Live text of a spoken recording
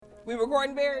We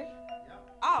recording, Barry?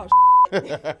 Oh,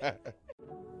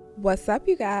 What's up,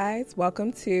 you guys?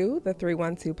 Welcome to the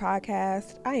 312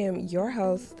 podcast. I am your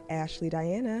host, Ashley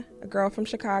Diana, a girl from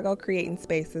Chicago creating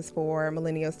spaces for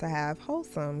millennials to have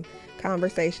wholesome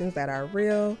conversations that are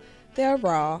real, they're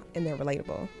raw, and they're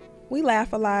relatable. We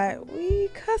laugh a lot, we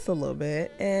cuss a little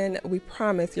bit, and we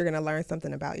promise you're going to learn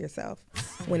something about yourself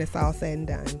when it's all said and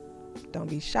done. Don't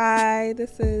be shy.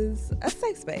 This is a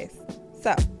safe space.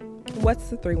 So, what's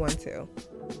the 312?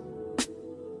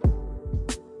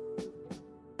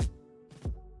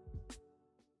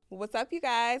 What's up, you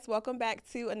guys? Welcome back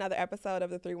to another episode of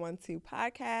the 312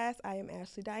 podcast. I am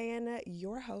Ashley Diana,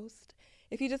 your host.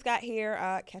 If you just got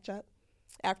here, catch up.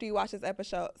 After you watch this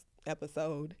episode,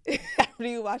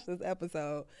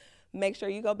 make sure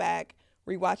you go back,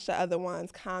 rewatch the other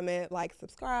ones, comment, like,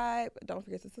 subscribe. Don't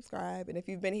forget to subscribe. And if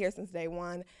you've been here since day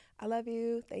one, I love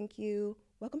you. Thank you.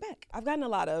 Welcome back. I've gotten a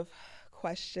lot of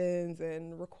questions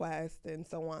and requests and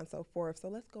so on and so forth. So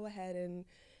let's go ahead and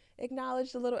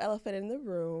acknowledge the little elephant in the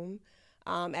room.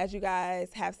 As you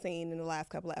guys have seen in the last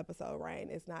couple of episodes,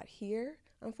 Ryan is not here,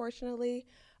 unfortunately.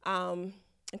 And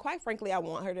quite frankly, I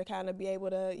want her to kind of be able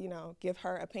to, give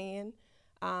her opinion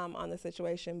on the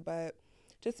situation. But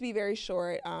just to be very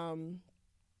short, you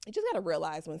just got to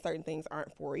realize when certain things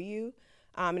aren't for you.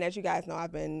 And as you guys know,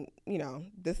 I've been,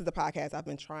 this is the podcast I've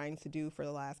been trying to do for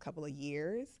the last couple of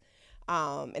years.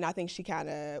 And I think she kind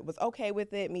of was okay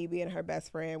with it, me being her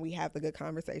best friend. We have the good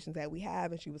conversations that we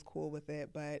have, and she was cool with it.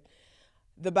 But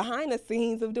the behind the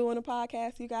scenes of doing a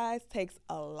podcast, you guys, takes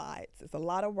a lot. It's a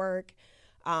lot of work.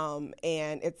 And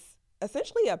it's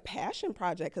essentially a passion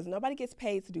project because nobody gets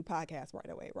paid to do podcasts right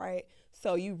away, right?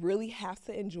 So you really have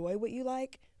to enjoy what you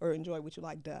like, or enjoy what you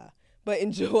like, but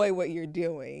enjoy what you're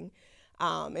doing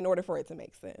in order for it to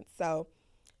make sense. So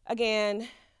again,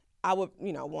 I would,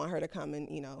 want her to come and,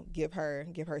 give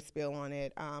her spiel on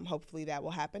it. Hopefully that will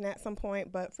happen at some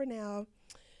point. But for now,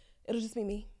 it'll just be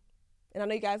me. And I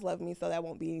know you guys love me, so that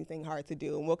won't be anything hard to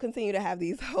do. And we'll continue to have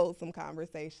these wholesome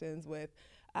conversations with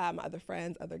my other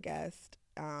friends, other guests.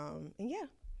 And yeah.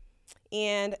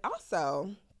 And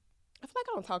also, I feel like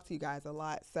I don't talk to you guys a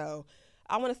lot. So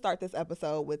I want to start this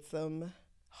episode with some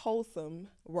wholesome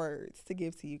words to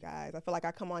give to you guys. I feel like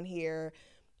I come on here,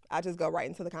 I just go right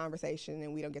into the conversation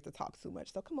and we don't get to talk too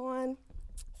much. So come on,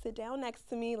 sit down next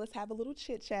to me. Let's have a little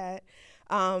chit chat.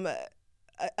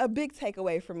 A big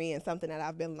takeaway for me and something that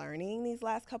I've been learning these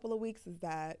last couple of weeks is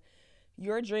that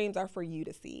your dreams are for you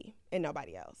to see and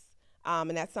nobody else.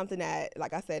 And that's something that,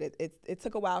 like I said, it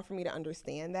took a while for me to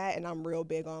understand that. And I'm real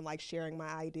big on sharing my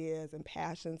ideas and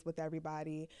passions with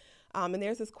everybody. And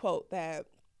there's this quote that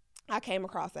I came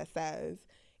across that says,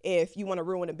 if you want to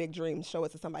ruin a big dream, show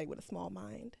it to somebody with a small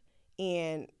mind.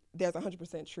 And there's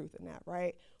 100% truth in that,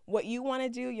 right? What you want to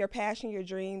do, your passion, your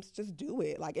dreams, just do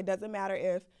it. It doesn't matter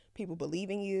if people believe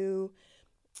in you.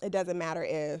 It doesn't matter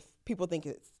if people think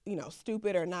it's,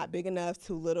 stupid or not big enough,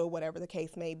 too little, whatever the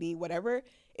case may be. Whatever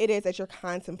it is that you're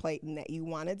contemplating that you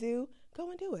want to do, go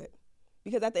and do it.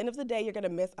 Because at the end of the day, you're going to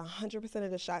miss 100%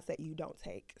 of the shots that you don't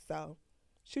take. So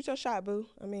shoot your shot, boo.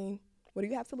 I mean, what do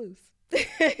you have to lose?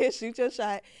 Shoot your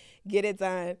shot, get it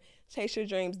done, chase your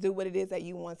dreams, do what it is that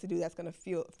you want to do that's going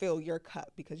to fill your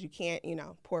cup, because you can't,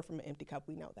 pour from an empty cup.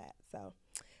 We know that. So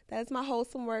that is my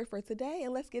wholesome word for today,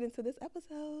 and let's get into this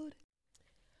episode.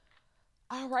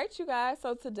 All right, you guys.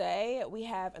 So today we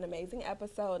have an amazing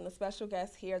episode and a special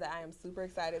guest here that I am super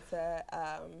excited to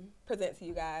present to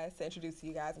you guys, to introduce to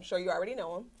you guys. I'm sure you already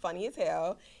know him. Funny as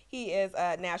hell. He is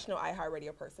a national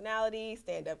iHeartRadio personality,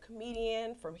 stand-up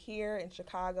comedian from here in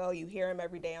Chicago. You hear him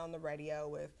every day on the radio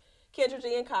with Kendra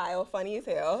G and Kyle. Funny as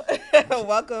hell.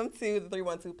 Welcome to the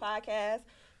 312 podcast.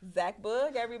 Zach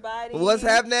Boog, everybody. What's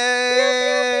happening?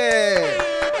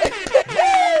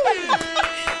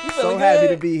 So good? Happy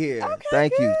to be here. Okay,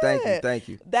 Thank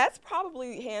you. That's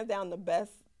probably hands down the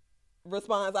best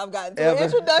response I've gotten to Ever. an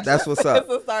introduction. That's what's up.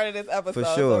 Since the start of this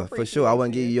episode. For sure. I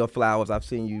wouldn't give you your flowers. I've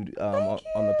seen you on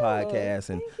the podcast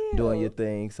and doing your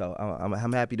thing. So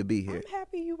I'm happy to be here. I'm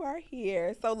happy you are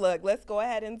here. So look, let's go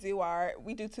ahead and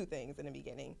we do two things in the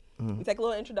beginning. Mm-hmm. We take a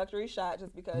little introductory shot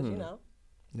just because,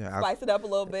 spice it up a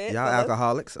little bit. Y'all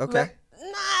alcoholics? Okay.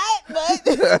 Not,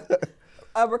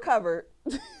 but recovered.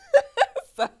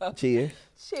 So, Cheers.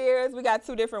 We got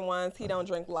two different ones. He don't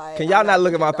drink light. Can y'all not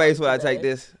look at my face when I take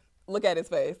this? Look at his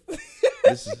face.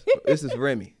 This is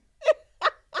Remy.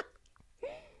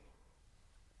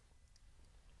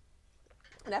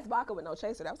 And that's vodka with no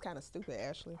chaser. That was kind of stupid,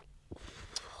 Ashley.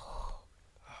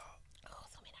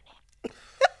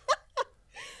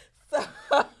 That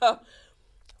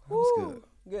was good.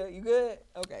 Good. You good?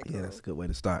 Okay, cool. Yeah, that's a good way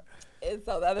to start. And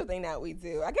so the other thing that we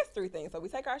do, I guess 3 things. So we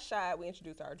take our shot, we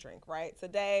introduce our drink, right?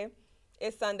 Today,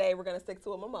 it's Sunday. We're going to stick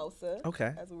to a mimosa.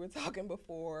 Okay. As we were talking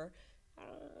before.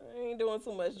 I ain't doing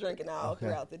too much drinking all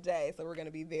throughout the day. So we're going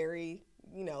to be very,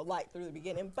 light through the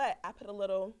beginning. But I put a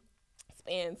little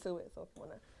spin to it. So if you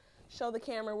want to show the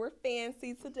camera, we're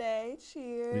fancy today.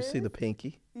 Cheers. You see the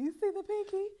pinky? You see the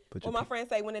pinky? Well, my friends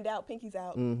say when in doubt, pinky's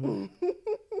out. Mm-hmm.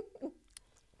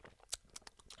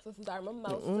 So this is our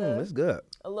mimosa. It's good.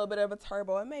 A little bit of a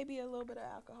turbo. It may be a little bit of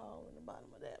alcohol in the bottom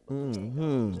of that.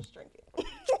 But just drink it.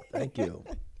 Thank you.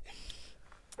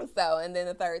 So, and then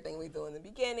the third thing we do in the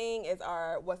beginning is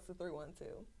our what's the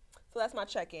 312. So that's my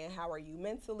check-in. How are you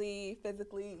mentally,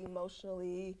 physically,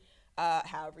 emotionally,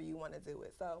 however you want to do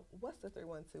it. So what's the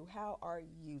 312? How are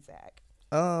you, Zach?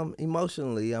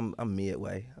 Emotionally, I'm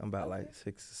midway. I'm about like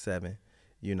 6 or 7,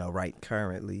 right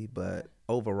currently. But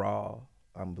overall,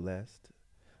 I'm blessed.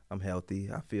 I'm healthy.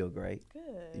 I feel great.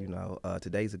 Good.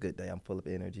 Today's a good day. I'm full of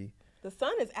energy. The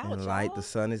sun is out, and light. y'all. The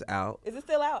sun is out. Is it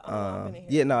still out?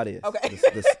 Yeah, no, it is. Okay.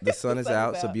 The sun is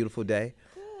out. It's a beautiful day.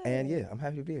 Good. And yeah, I'm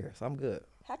happy to be here. So I'm good.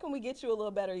 How can we get you a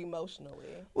little better emotionally?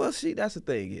 Well, that's the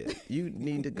thing is you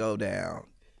need to go down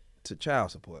to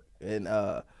child support and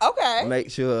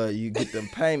make sure you get them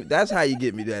payment. That's how you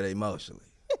get me that emotionally.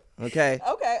 Okay.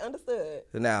 Okay, understood.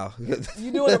 Now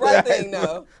you doing the right thing,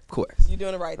 though. Of course. You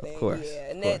doing the right thing. Of course.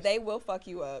 Yeah, and they will fuck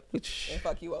you up and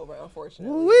fuck you over.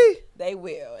 Unfortunately, they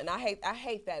will. And I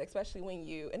hate that, especially when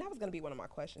and that was gonna be one of my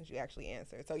questions you actually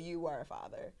answered. So you were a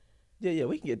father. Yeah.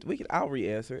 I'll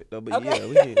re-answer it though. But okay.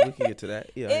 Yeah, we can get to that.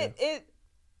 Yeah.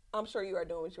 I'm sure you are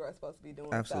doing what you are supposed to be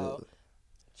doing. Absolutely.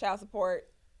 So, child support.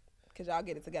 Cause y'all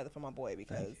get it together for my boy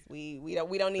because we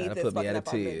don't need this put me fucking at up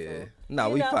our mental. No,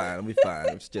 we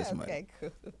fine. It's just money. Okay,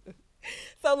 cool.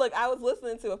 So look, I was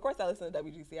listening to, of course, I listen to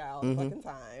WGCI all the fucking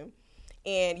time,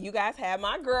 and you guys had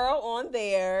my girl on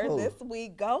there this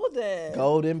week,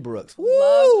 Golden Brooks.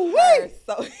 Love her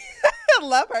so.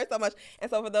 Love her so much.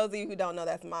 And so for those of you who don't know,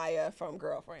 that's Maya from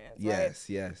Girlfriends. Yes, right?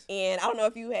 yes. And I don't know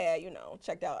if you had,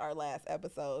 checked out our last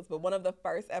episodes, but one of the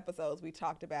first episodes we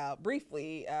talked about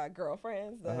briefly,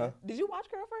 Girlfriends. Did you watch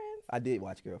Girlfriends? I did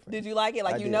watch Girlfriends. Did you like it?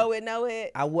 Like I know did.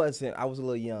 it? I wasn't. I was a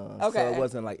little young. Okay. So it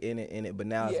wasn't like in it. But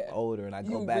now it's older and I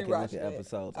go back and look at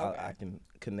episodes. Okay. I can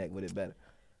connect with it better.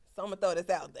 So I'm going to throw this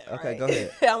out there. Okay, right? go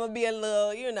ahead. I'm going to be a little,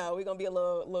 we're going to be a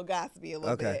little gossipy a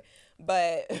little bit.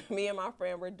 But me and my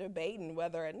friend were debating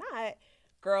whether or not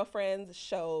Girlfriends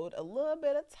showed a little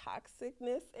bit of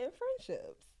toxicness in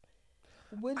friendships.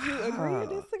 Would you agree or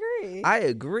disagree? I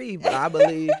agree, but I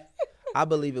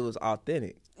believe it was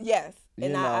authentic. Yes,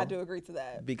 and I do agree to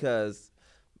that. Because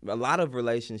a lot of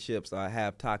relationships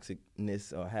have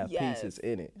toxicness or have pieces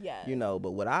in it. Yes.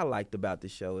 But what I liked about the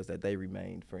show is that they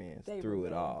remained friends through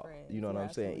it all. Friends. You know what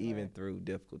I'm saying? Even through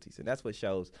difficulties. And that's what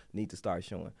shows need to start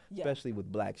showing, especially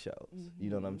with black shows. You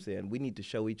know what I'm saying? We need to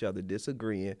show each other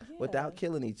disagreeing without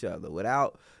killing each other,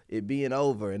 without it being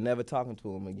over and never talking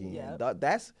to them again.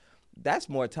 That's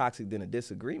more toxic than a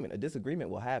disagreement. A disagreement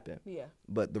will happen. Yeah.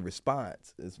 But the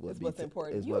response is what's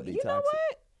important. What be toxic. You know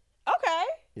what? Okay.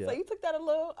 Yeah. So you took that a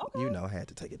little, okay. I had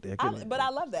to take it there. But I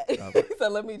love that. So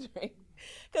let me drink.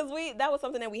 Because that was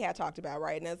something that we had talked about,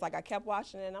 right? And it's like I kept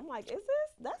watching it and I'm like, that's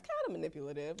kind of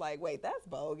manipulative. Like, wait, that's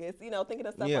bogus. Thinking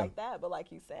of stuff like that. But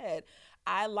like you said,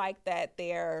 I like that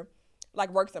they're like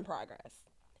works in progress.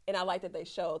 And I like that they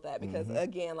showed that because,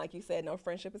 again, like you said, no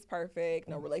friendship is perfect.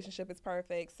 No relationship is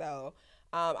perfect. So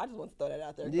I just want to throw that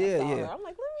out there. Yeah. I'm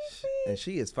like, let me see. And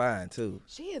she is fine, too.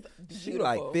 She is beautiful. She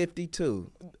like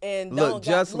 52. And look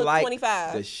like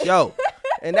 25. The show.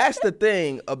 And that's the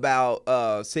thing about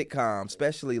sitcoms,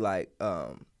 especially like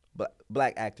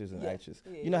black actors and actresses.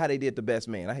 Yeah. You know how they did The Best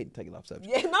Man. I hate to take it off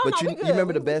subject. Yeah, but you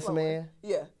remember The Best Man?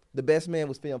 Yeah. The Best Man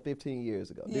was filmed 15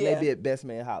 years ago. Then they did Best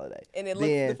Man Holiday. And it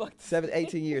looked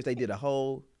 18 years, they did a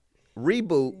whole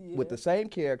reboot with the same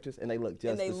characters, and they look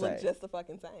just the same. And they look just the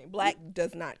fucking same. Black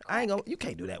does not cry. You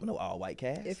can't do that with no all-white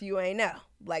cast. If you ain't know,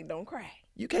 Black don't cry.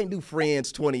 You can't do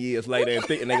Friends 20 years later and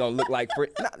thinking they're going to look like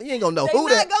Friends. You ain't going to know who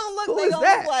that. Who they is gonna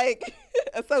that? Look like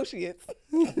associates.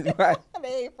 Right.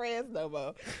 They ain't friends no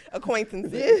more.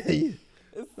 Acquaintances.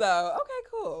 Yeah. So, okay,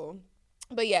 cool.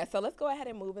 But yeah, so let's go ahead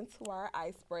and move into our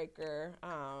icebreaker.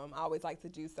 I always like to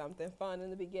do something fun in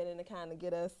the beginning to kind of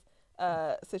get us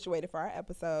situated for our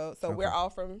episode. So we're all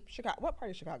from Chicago. What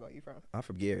part of Chicago are you from? I'm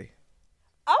from Gary.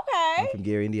 Okay. I'm from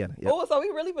Gary, Indiana. Yep. Oh, so we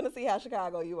really gonna see how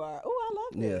Chicago you are. Oh, I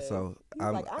love this. Yeah, so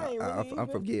I'm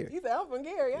from Gary. You said I'm from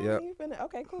Gary.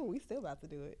 Okay, cool. We still about to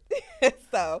do it.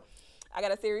 So I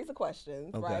got a series of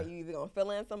questions, right? You either gonna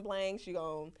fill in some blanks,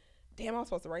 I'm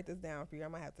supposed to write this down for you. I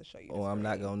might have to show you. I'm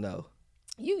not gonna know.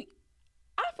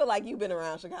 I I feel like you've been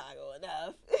around Chicago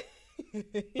enough.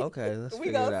 Okay, let's We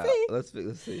figure it gonna out. see.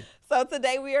 Let's see. So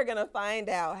today we are gonna find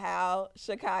out how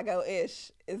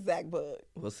Chicago-ish is Zach Boog.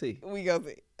 We'll see. We gonna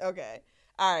see. Okay.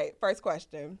 All right. First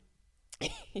question.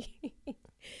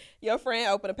 Your friend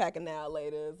opened a pack of Now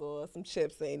Laters or some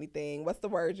chips or anything. What's the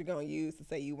word you're gonna use to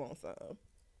say you want some?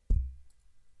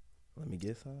 Let me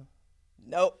get some.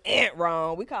 Nope, ain't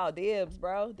wrong. We call dibs,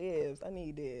 bro. Dibs. I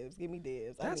need dibs. Give me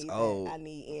dibs. That's I need old. That. I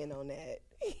need in on that.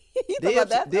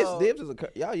 Dibs is a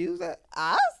y'all use that?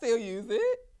 I still use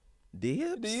it.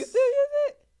 Dibs? Do you still use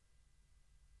it?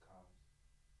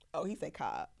 Oh, he said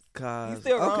cobs. Cause, You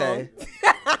still wrong. okay.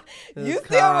 You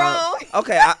still wrong.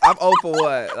 Okay, I'm 0 for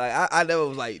what? Like I never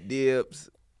was like dibs.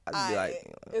 I'd be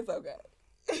like, it's okay.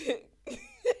 Okay.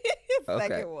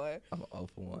 Second one. I'm 0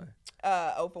 for 1.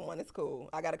 0 for 1 is cool.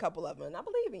 I got a couple of them, and I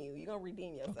believe in you. You're gonna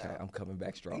redeem yourself. Okay, I'm coming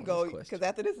back strong. Because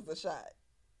after this is a shot.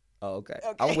 Oh, okay.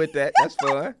 Okay. I'm with that. That's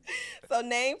fun. So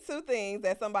name 2 things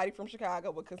that somebody from Chicago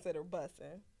would consider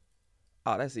busing.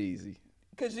 Oh, that's easy.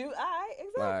 Cause you,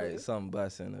 exactly. All right, some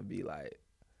busing would be like,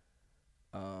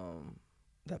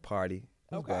 that party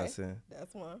was busing.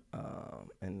 That's one.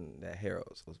 And that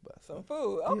Harold's was busing. Some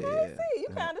food. Okay, see, you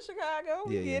kind of Chicago.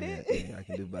 We get it. Yeah, I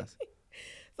can do busing.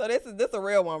 So this is a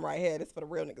real one right here. This is for the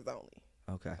real niggas only.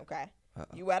 Okay. Okay.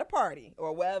 You at a party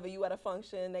or wherever you at a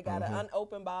function, they got an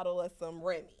unopened bottle of some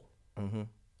Remy. Mm-hmm.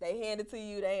 They hand it to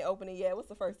you. They ain't open it yet. What's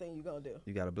the first thing you gonna do?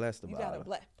 You gotta bless the bottle. You gotta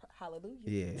bless. Hallelujah.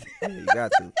 Yeah, you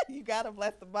got to. You gotta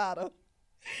bless the bottle.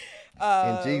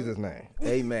 In Jesus' name,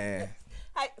 amen.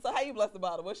 So how you bless the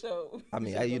bottle? What's your? I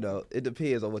mean, it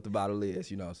depends on what the bottle is.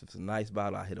 You know, if it's a nice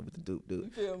bottle, I hit it with the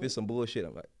dude. If it's some bullshit,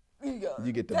 I'm like,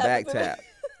 you get the back tap.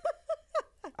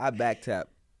 I back tap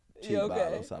cheap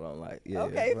bottles. I don't like. Yeah,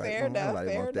 okay, right. fair enough.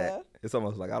 Fair enough. That. It's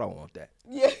almost like I don't want that.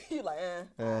 Yeah, you like,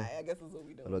 all right, I guess that's what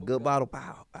we doing. But a good bottle,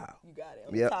 pow. You got it.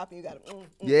 On the top, you got it.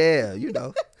 Yeah, you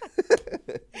know.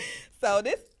 So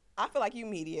I feel like you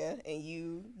media and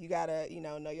you gotta,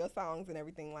 know your songs and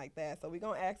everything like that. So we're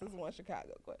gonna ask this one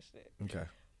Chicago question. Okay.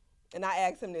 And I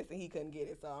asked him this and he couldn't get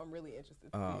it, so I'm really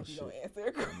interested to see if you don't answer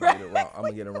it correctly. I'm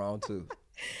gonna get it wrong too.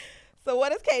 So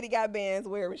what does Katie got bands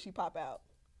wear when she pop out?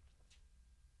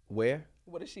 Where?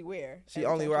 What does she wear? She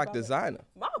only rock designer.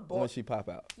 My boy. When she pop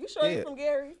out. You sure you from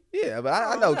Gary? Yeah, but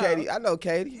I know Katie. I know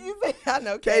Katie. You say I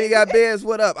know Katie. Katie got bands.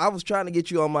 What up? I was trying to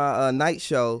get you on my night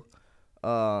show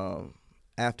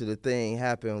after the thing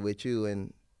happened with you,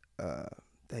 and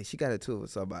she got into it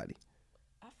with somebody.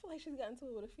 I feel like she's gotten into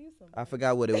it with a few somebody. I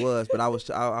forgot what it was, but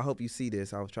I hope you see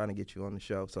this. I was trying to get you on the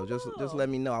show, so just let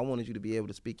me know. I wanted you to be able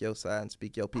to speak your side and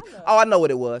speak your piece. I know what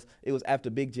it was. It was after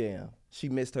Big Jam. She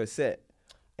missed her set.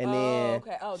 And then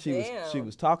she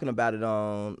was talking about it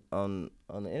on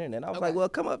the internet. I was like, well,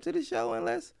 come up to the show and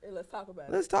let's talk about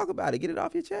it. Let's talk about it. Get it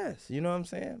off your chest. You know what I'm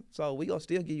saying? So we gonna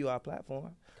still give you our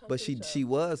platform. But she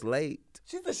was late.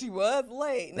 She said she was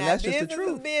late. Now that's business just the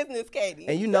truth. Is business, Katie.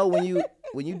 And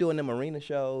when you doing them arena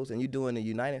shows and you doing the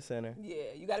United Center,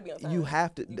 you gotta be on time. You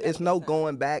have to. It's no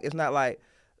going back. It's not like,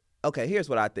 okay, here's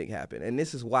what I think happened, and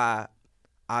this is why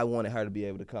I wanted her to be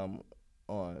able to come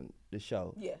on the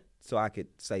show. Yeah. So I could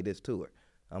say this to her.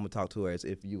 I'm gonna talk to her as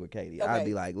if you were Katie. Okay. I'd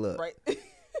be like, look, right.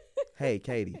 Hey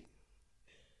Katie,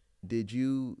 did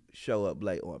you show up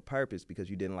late on purpose because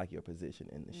you didn't like your position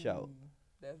in the show?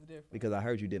 That's different. Because I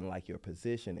heard you didn't like your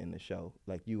position in the show.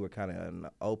 Like you were kind of an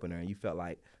opener, and you felt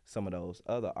like some of those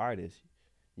other artists,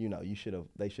 they should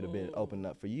have been opening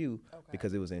up for you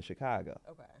because it was in Chicago.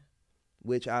 Okay.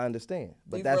 Which I understand,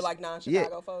 but These were like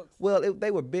non-Chicago folks. Well, they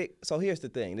were big. So here's the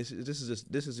thing. This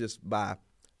is just by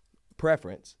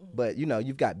preference, but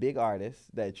you've got big artists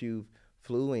that you've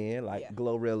flew in, like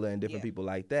Glorilla and different people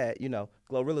like that.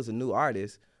 Glorilla's a new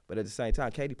artist, but at the same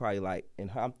time, Katie probably like, and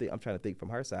I'm trying to think from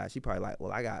her side, she probably like,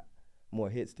 well, I got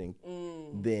more hits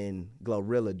than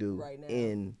Glorilla do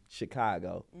in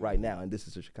Chicago right now, and this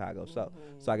is a Chicago, so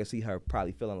I can see her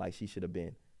probably feeling like she should have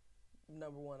been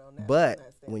number one on that. But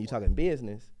when you're talking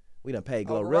business, we done paid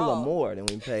Glorilla more than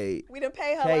we paid. We done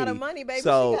paid her Katie. A lot of money, baby.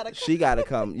 So she gotta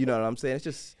come. You know what I'm saying?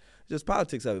 It's just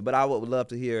politics of it. But I would love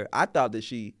to hear. I thought that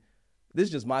this is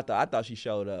just my thought. I thought she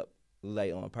showed up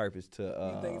late on purpose to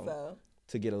you think so?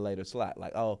 To get a later slot.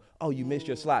 Like, oh, you missed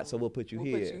your slot, so we'll put you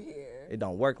here. It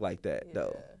don't work like that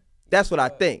though. That's what I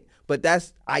think. But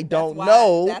I don't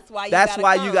know. That's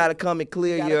why you gotta come and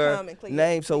clear your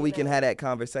name so we can have that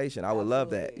conversation. I would love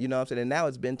that. You know what I'm saying? And now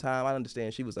it's been time. I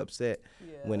understand she was upset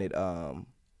when it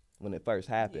first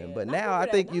happened. But now I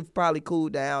think you've probably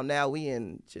cooled down. Now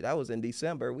that was in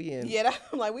December.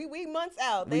 I'm like we months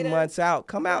out. Months out.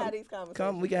 Come out.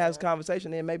 We can have this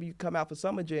conversation. Then maybe you come out for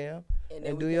Summer Jam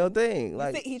and do your thing.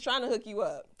 Like, he's trying to hook you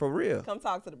up. For real. Come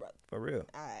talk to the brother. For real.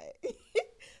 All right.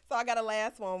 So I got a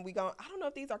last one. I don't know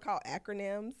if these are called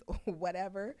acronyms or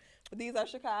whatever, but these are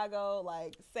Chicago,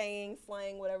 like, saying,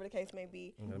 slang, whatever the case may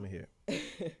be. Let me hear.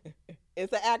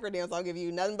 It's an acronym, so I'll give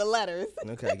you nothing but letters.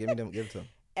 Okay, give it to them.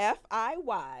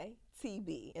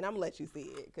 FIYTB. And I'm going to let you see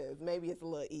it because maybe it's a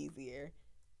little easier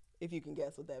if you can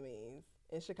guess what that means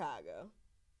in Chicago.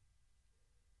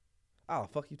 Oh,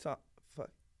 fuck you talk. Fuck.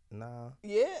 Nah.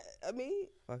 Yeah, I mean.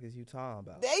 Fuck is you talking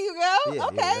about? There you go. Yeah,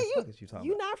 okay. Yeah, fuck is you talking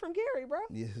you about? not from Gary, bro.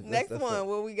 Yeah, Next one,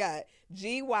 what we got?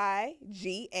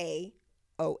 GYGAOH.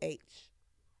 You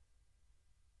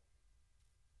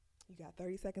got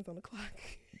 30 seconds on the clock.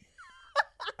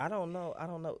 I don't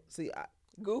know. See,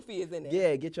 Goofy is in there.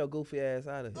 Yeah, get your goofy ass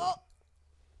out of here. Oh.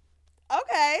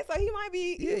 Okay, so he might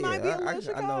be a little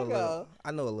Chicago.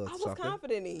 I know a little I was something.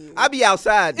 confident in you. I be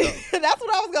outside, though. That's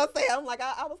what I was going to say. I'm like,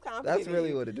 I was confident. That's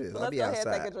really what it is. So I be outside. Let's go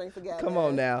ahead and take a drink together. Come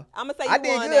on now. I'm going to say you I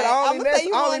did won good. that.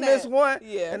 I only missed one.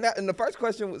 Yeah. And the first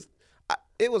question was,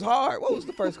 it was hard. What was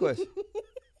the first question?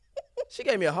 She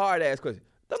gave me a hard-ass question.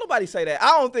 Don't nobody say that.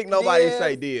 I don't think nobody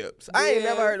say dibs. I ain't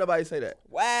never heard nobody say that.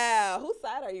 Wow. Whose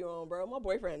side are you on, bro? My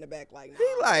boyfriend in the back like, nah,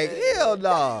 he like, hell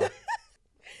no.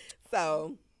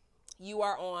 So, you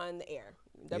are on the air,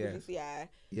 WGCI.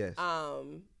 Yes. How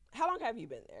long have you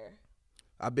been there?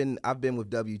 I've been with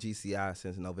WGCI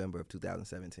since November of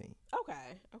 2017.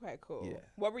 Okay, cool. Yeah.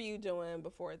 What were you doing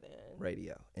before then?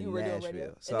 Radio in you were Nashville. Doing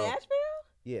radio? So, in Nashville?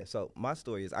 Yeah. So my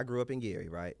story is I grew up in Gary,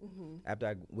 right? Mm-hmm. After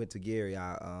I went to Gary,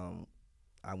 I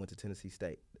went to Tennessee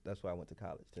State. That's where I went to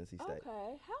college, Tennessee State.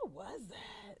 Okay. How was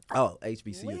that? Oh,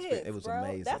 HBCU. It was bro.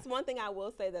 amazing. That's one thing I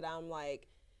will say that I'm like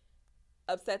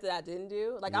upset that I didn't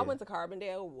do. Like I went to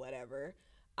Carbondale, whatever.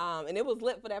 And it was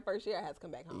lit for that first year. I had to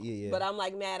come back home. Yeah. But I'm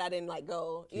like mad I didn't like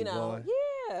go, Keep going.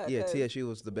 Yeah. Yeah, TSU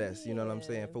was the best. You know what I'm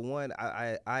saying? For one,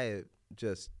 I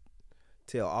just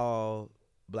tell all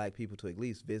black people to at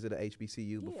least visit a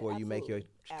HBCU before you make your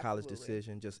college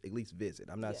decision. Just at least visit.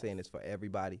 I'm not saying it's for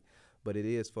everybody, but it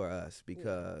is for us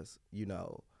because, you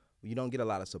know, you don't get a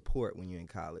lot of support when you're in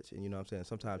college. And you know what I'm saying?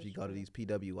 Sometimes you go to these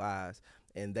PWIs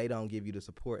and they don't give you the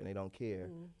support and they don't care,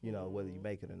 you know, whether you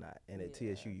make it or not. And at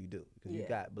TSU you do because you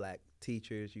got black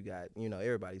teachers, you got, you know,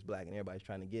 everybody's black and everybody's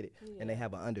trying to get it. And they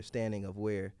have an understanding of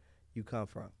where you come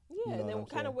from. Yeah, you know and then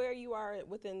kind of where you are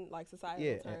within like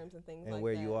societal terms and things like that. And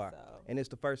where you are. So. And it's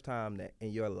the first time that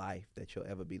in your life that you'll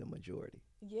ever be the majority.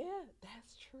 Yeah,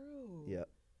 that's true. Yep.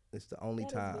 It's the only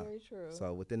time. That is very true.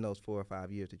 So within those 4 or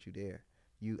 5 years that you're there,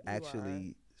 you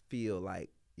actually feel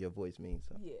like your voice means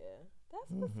something. Yeah,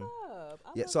 that's what's up.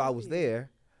 So I was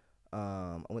there.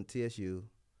 I went to TSU.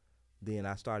 Then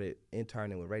I started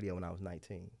interning with radio when I was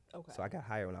 19. Okay. So I got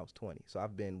hired when I was 20. So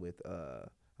I've been with,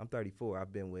 I'm 34.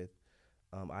 I've been with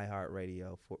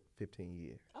iHeartRadio for 15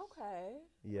 years. Okay.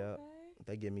 Yeah. Okay.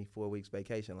 They give me 4 weeks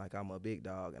vacation like I'm a big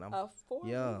dog and I'm young. 4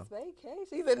 weeks vacation?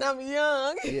 She said I'm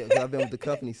young. Yeah, because I've been with the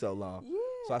company so long. Yeah.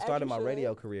 So I started my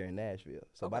radio career in Nashville.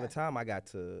 So by the time I got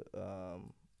to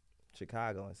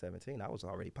Chicago in 17, I was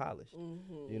already polished.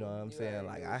 Mm-hmm. You know what I'm saying?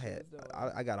 Like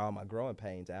I got all my growing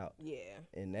pains out. Yeah.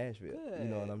 In Nashville. Good. You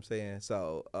know what I'm saying?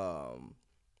 So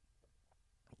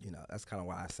you know, that's kind of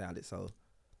why I sounded so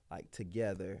like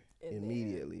together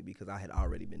immediately because I had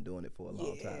already been doing it for a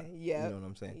long time. Yeah. You know what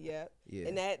I'm saying? Yep. Yeah.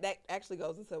 And that actually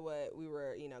goes into what we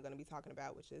were, you know, going to be talking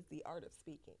about, which is the art of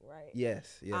speaking, right?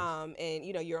 Yes. And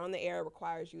you know, you're on the air, it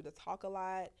requires you to talk a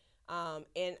lot.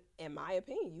 And in my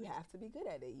opinion, you have to be good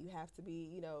at it. You have to be,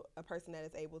 you know, a person that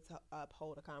is able to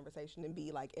uphold a conversation and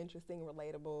be like interesting,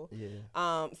 relatable.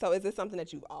 Yeah. So is this something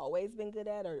that you've always been good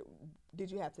at, or did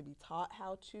you have to be taught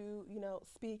how to, you know,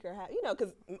 speak or how, you know,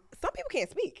 because some people can't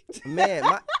speak. Man,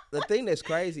 the thing that's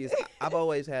crazy is I've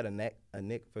always had a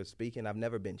nick for speaking. I've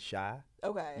never been shy.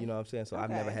 Okay. You know what I'm saying? So I've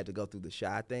never had to go through the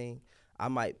shy thing. I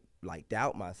might like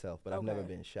doubt myself, but I've never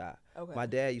been shy. Okay. My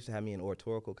dad used to have me in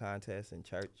oratorical contests in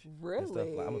church. Really? And stuff.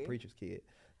 Like, I'm a preacher's kid.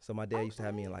 So my dad used to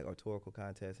have me in like oratorical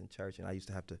contests in church, and I used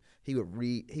to have to, he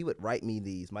would write me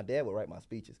these. My dad would write my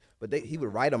speeches, but he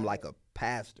would write them like a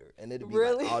pastor, and it'd be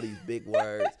like all these big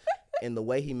words. And the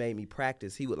way he made me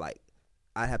practice, he would like,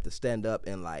 I'd have to stand up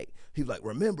and like, he was like,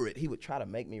 remember it. He would try to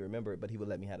make me remember it, but he would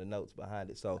let me have the notes behind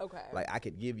it. So like I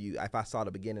could give you, if I saw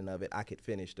the beginning of it, I could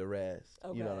finish the rest.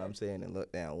 You know what I'm saying? And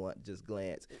look down, just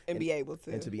glance. And be able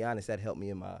to. And to be honest, that helped me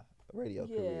in my radio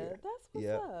career. Yeah, that's what's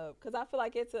up. Because I feel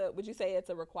like would you say it's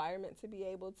a requirement to be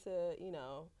able to, you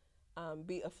know,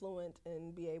 be affluent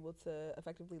and be able to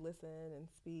effectively listen and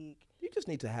speak? You just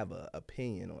need to have an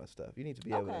opinion on stuff. You need to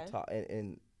be able to talk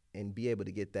and be able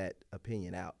to get that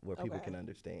opinion out where people can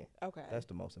understand. Okay. That's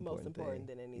the most important thing. Most important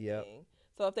than anything. Yep.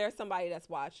 So if there's somebody that's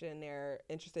watching, they're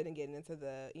interested in getting into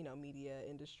the, media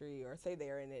industry, or say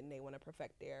they're in it and they want to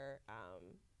perfect their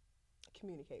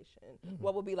communication,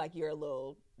 what would be like your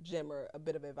little gem or a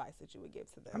bit of advice that you would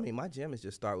give to them? I mean, my gem is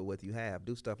just start with what you have.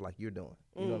 Do stuff like you're doing.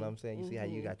 You know what I'm saying? You see how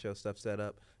you got your stuff set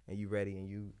up and you ready, and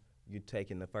you're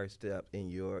taking the first step in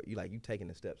you taking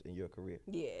the steps in your career.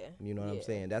 Yeah. You know what I'm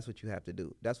saying? That's what you have to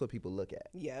do. That's what people look at.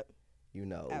 Yep.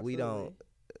 Absolutely.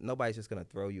 Nobody's just gonna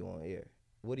throw you on air.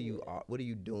 What are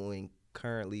you doing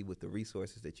currently with the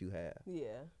resources that you have?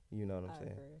 Yeah. You know what I'm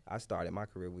saying? Agree. I started my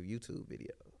career with YouTube videos.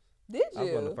 Did you? I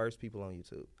was one of the first people on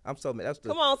YouTube. I'm so mad.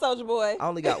 Come on, Soulja Boy. I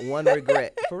only got one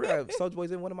regret. For real, Soulja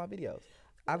Boy's in one of my videos.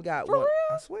 I've got For one.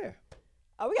 real? I swear.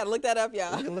 Oh, we gotta look that up,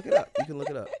 y'all. You can look it up. You can look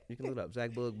it up.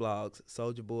 Zach Boog blogs,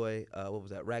 Soulja Boy. What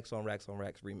was that? Racks on Racks on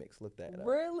Racks remix. Look that up.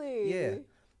 Really? Yeah.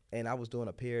 And I was doing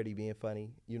a parody, being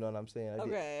funny. You know what I'm saying?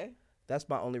 Okay. That's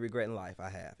my only regret in life I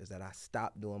have, is that I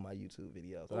stopped doing my YouTube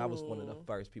videos. And I was one of the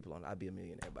first people on. I'd be a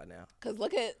millionaire by now. Because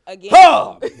look at, again.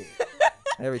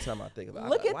 Every time I think about it,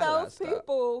 look at those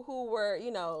people who were,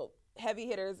 heavy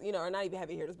hitters, or not even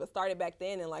heavy hitters, but started back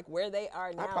then, and like where they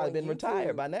are now. I've probably been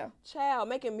retired by now. Child,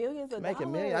 making millions of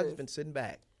dollars. I've just been sitting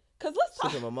back. Because let's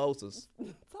sipping mimosas.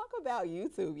 Talk about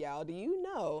YouTube, y'all. Do you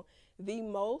know the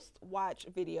most watched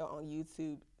video on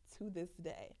YouTube to this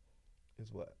day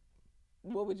is what?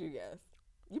 What would you guess?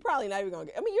 You probably not even gonna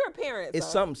get. I mean, you're a parent. It's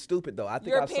something stupid though. I think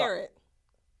you're a parent.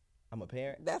 I'm a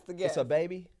parent. That's the guess. It's a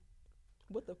baby.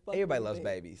 What the fuck? Everybody loves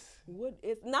babies.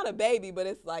 It's not a baby, but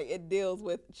it's like it deals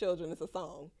with children. It's a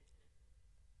song.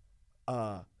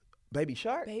 Baby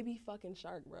Shark? Baby fucking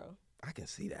Shark, bro. I can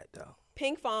see that though.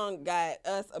 Pink Fong got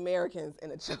us Americans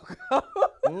in a choke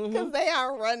because they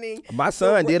are running. My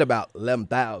son did about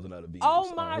 11,000 of the views.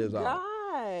 Oh my God.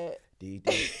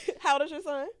 How old is your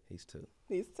son? He's 2.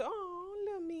 He's 2. Oh,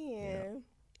 little man.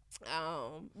 Yeah.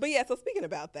 But yeah, so speaking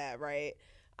about that, right?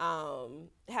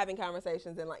 Having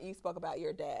conversations, and like you spoke about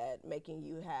your dad making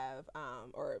you have,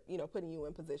 or putting you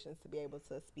in positions to be able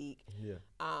to speak. Yeah.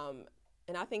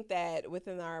 And I think that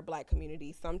within our Black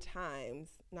community, most times,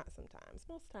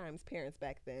 parents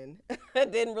back then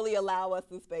didn't really allow us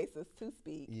the spaces to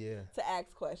speak, to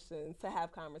ask questions, to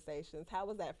have conversations. How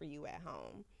was that for you at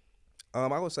home? I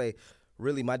would say,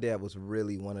 really, my dad was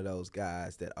really one of those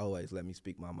guys that always let me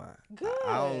speak my mind. Good.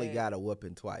 I only got a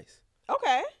whooping twice.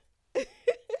 Okay.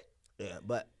 Yeah,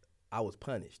 but I was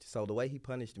punished. So the way he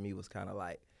punished me was kind of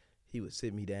like he would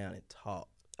sit me down and talk.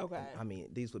 Okay. I mean,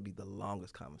 these would be the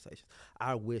longest conversations.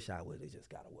 I wish I would have just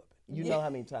got a whooping. You know how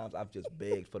many times I've just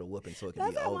begged for the whooping so it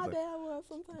can be over. That's how my dad was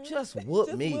sometimes. Just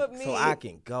whoop me so I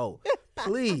can go.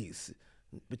 Please.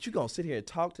 But you going to sit here and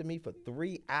talk to me for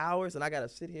 3 hours and I got to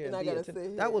sit here and be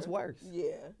attentive. That was worse.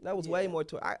 Yeah. That was way more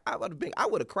I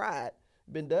would have cried,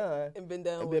 been done and been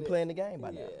playing the game by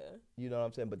now. You know what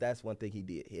I'm saying? But that's one thing he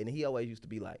did. And he always used to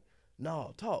be like,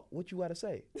 no, talk. What you got to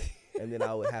say? And then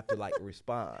I would have to like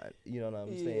respond. You know what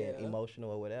I'm saying?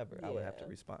 Emotional or whatever. I would have to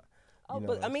respond. Oh,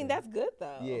 but I mean, that's good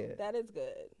though. Yeah. That is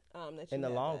good. That in the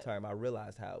long term, I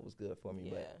realized how it was good for me.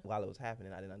 But while it was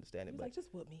happening, I didn't understand it. He was like,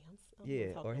 just whoop me.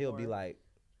 I'm or he'll be like,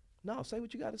 no, say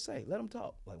what you got to say. Let him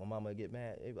talk. Like my mama would get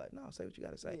mad. He'd be like, no, say what you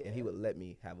got to say. And he would let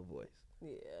me have a voice.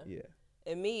 Yeah.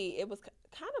 And me, it was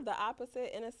kind of the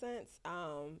opposite in a sense.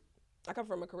 I come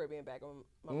from a Caribbean background.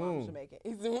 My mom's Jamaican.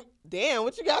 Damn,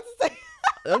 what you got to say?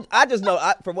 I just know,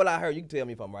 from what I heard, you can tell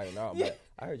me if I'm right or wrong, but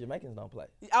I heard Jamaicans don't play.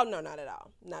 Oh, no, not at all.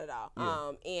 Not at all.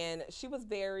 Yeah. And she was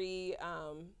very,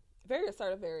 very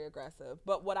assertive, very aggressive.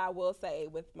 But what I will say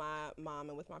with my mom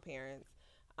and with my parents,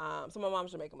 so my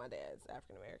mom's Jamaican, my dad's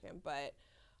African-American, but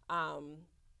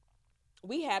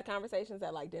we had conversations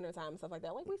at like dinner time and stuff like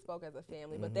that. Like we spoke as a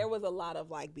family, but there was a lot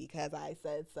of like, because I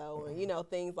said so, and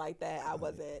things like that. I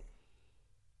wasn't,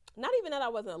 not even that I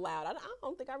wasn't allowed. I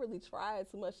don't think I really tried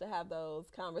too much to have those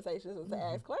conversations and to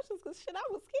ask questions because shit, I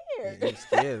was scared. Yeah, you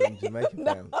scared of Jamaican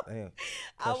family. Damn.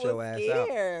 I was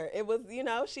scared. It was,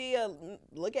 she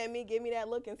look at me, give me that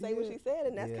look and say what she said,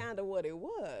 and that's kind of what it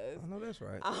was. I know that's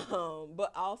right.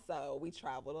 But also we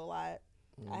traveled a lot.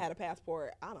 I had a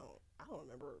passport. I don't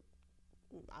remember.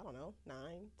 I don't know, 9,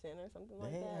 10 or something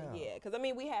like that. Yeah, because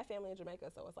we had family in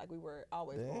Jamaica, so it's like we were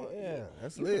always going. Yeah,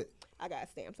 that's lit. I got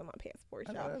stamps on my passport,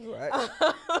 y'all. That's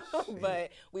right.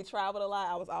 But we traveled a lot.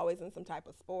 I was always in some type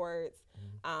of sports.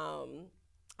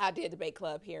 I did debate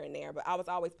club here and there, but I was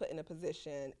always put in a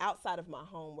position outside of my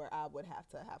home where I would have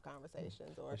to have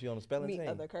conversations or was you on the spelling meet team?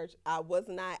 Other coaches. I was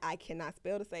not. I cannot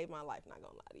spell to save my life. Not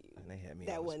gonna lie to you. And they had me.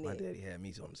 My daddy had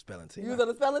me on the spelling team. You was on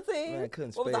the spelling team? Man, I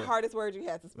couldn't spell. What was the hardest word you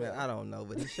had to spell? Man, I don't know,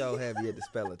 but he sure had me at the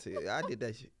spelling team. I did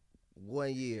that shit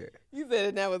 1 year. You said it,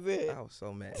 and that was it. I was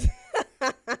so mad.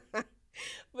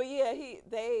 But yeah,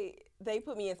 they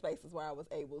put me in spaces where I was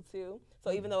able to.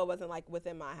 So even though it wasn't like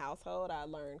within my household, I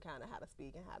learned kind of how to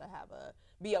speak and how to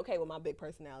be okay with my big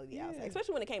personality outside,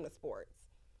 especially when it came to sports.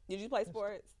 Did you play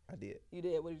sports? I did. You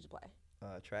did. What did you play?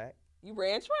 Track. You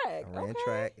ran track. I ran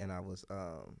track, and I was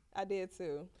I did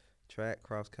too. Track,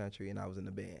 cross country, and I was in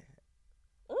the band.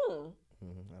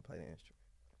 I played an instrument.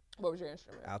 What was your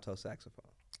instrument? Alto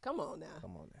saxophone. Come on now.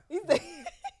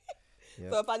 Yep.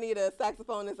 So if I need a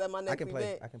saxophonist at my next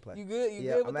event, I can play. You good? You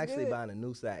yeah, good? I'm actually buying a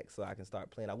new sax so I can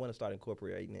start playing. I want to start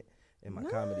incorporating it in my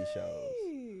comedy shows.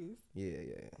 Yeah.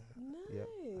 Nice. Yep,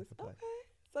 I can play.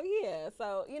 Okay.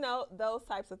 So you know those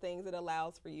types of things it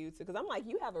allows for you to, because I'm like,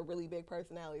 you have a really big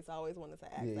personality, so I always wanted to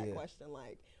ask that question,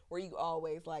 like, were you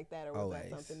always like that, or was that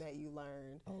something that you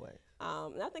learned? Always.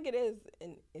 And I think it is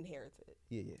inherited.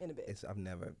 Yeah. In a bit. I've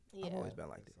always been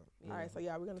like this. All right, so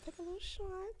yeah, we're gonna take a little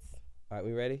shots. All right,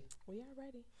 we ready? We are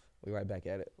ready. We right back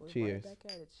at it. We're Cheers. Right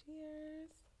back at it. Cheers.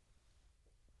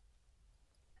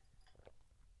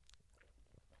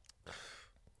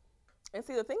 And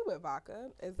see, the thing with vodka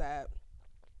is that.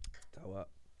 Toe up.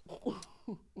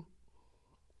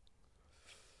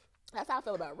 That's how I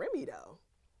feel about Remy, though.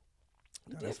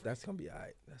 No, that's gonna be all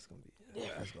right. That's gonna be.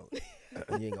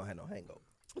 You ain't gonna have no hangover.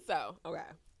 So okay,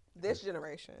 this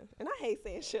generation, and I hate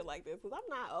saying shit like this because I'm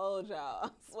not old, y'all. I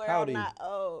swear How old I'm are you? not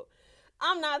old.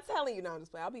 I'm not telling you. No, I'm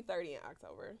just playing. I'll be 30 in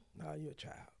October. No, you're a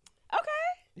child.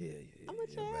 Okay. Yeah. I'm a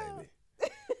child.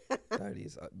 Baby. 30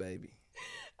 is a baby.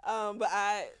 But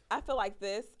I feel like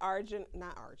this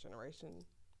not our generation.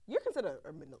 You're considered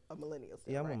a millennial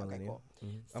still, Yeah, I'm right? a millennial.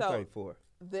 Okay, cool. I'm 34.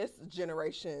 This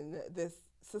generation, this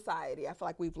society, I feel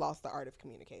like we've lost the art of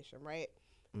communication, right?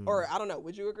 Or I don't know.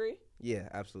 Would you agree? Yeah,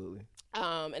 absolutely.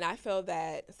 And I feel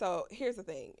that. So here's the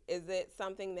thing: is it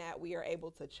something that we are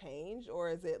able to change,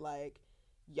 or is it like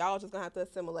y'all just gonna have to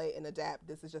assimilate and adapt?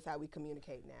 This is just how we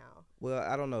communicate now. Well,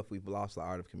 I don't know if we've lost the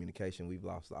art of communication. We've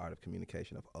lost the art of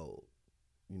communication of old.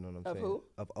 You know what I'm saying? Of who?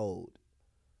 Of old.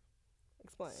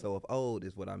 Explain. So of old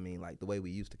is what I mean, like the way we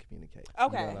used to communicate.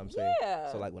 Okay. You know what I'm saying?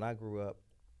 Yeah. So like when I grew up,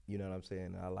 you know what I'm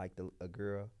saying, I liked a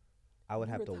girl, I would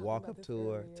You have were to talking walk about up this to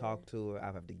her, earlier. talk to her.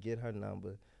 I have to get her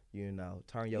number, you know,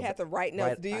 turn your You have to write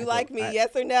notes. Do you like me? I-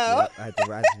 Yes or no? Yep, I had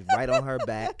to write on her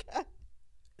back.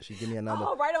 She give me a number.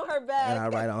 Oh, right on her back. And I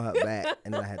write on her back,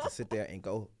 and then I had to sit there and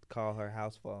go call her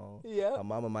house phone. Yep. Her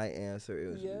mama might answer. It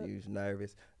was Yep. you was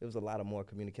nervous. It was a lot of more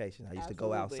communication. I used to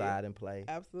Absolutely. go outside and play.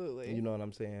 Absolutely. You know what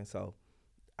I'm saying? So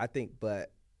I think,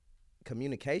 but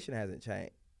communication hasn't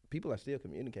changed. People are still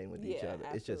communicating with each Yeah, other.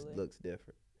 It just absolutely. looks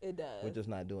different. It does. We're just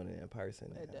not doing it in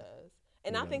person. It now. does.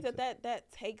 And You I know think what I'm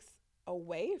that takes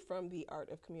away from the art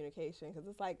of communication, because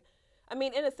it's like, I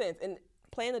mean, in a sense, and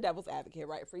playing the devil's advocate,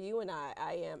 right? For you and I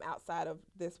am outside of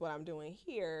this, what I'm doing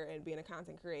here and being a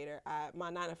content creator, my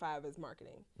 9 to 5 is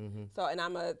marketing. Mm-hmm. So, and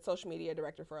I'm a social media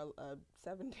director for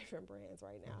 7 different brands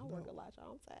right now. I work a lot,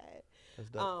 y'all. I'm sad. That's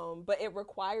dope. But it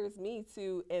requires me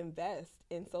to invest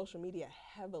in social media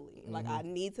heavily. Like, I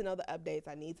need to know the updates.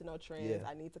 I need to know trends. Yeah.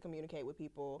 I need to communicate with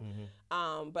people.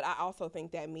 Mm-hmm. But I also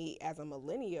think that me as a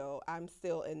millennial, I'm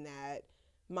still in that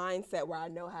mindset where I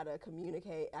know how to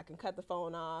communicate. I can cut the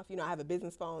phone off. You know, I have a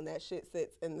business phone. That shit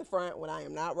sits in the front when I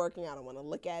am not working. I don't want to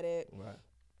look at it. Right.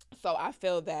 So I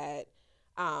feel that,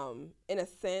 in a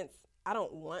sense, I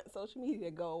don't want social media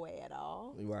to go away at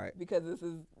all. Right. Because this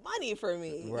is money for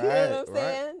me. Right, You know what I'm right.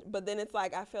 saying? But then it's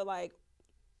like, I feel like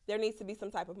there needs to be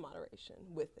some type of moderation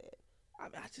with it. I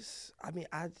just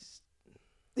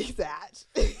That.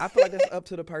 I feel like that's up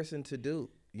to the person to do.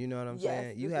 You know what I'm Yes,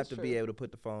 saying? You this have is to true. be able to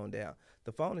put the phone down.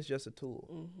 The phone is just a tool.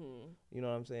 Mm-hmm. You know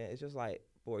what I'm saying? It's just like,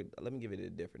 let me give it a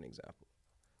different example.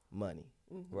 Money,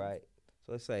 right?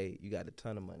 So let's say you got a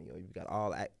ton of money, or you've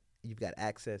got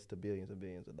access to billions and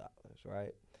billions of dollars,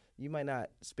 right? You might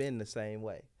not spend the same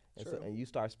way. And you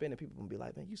start spending, people gonna be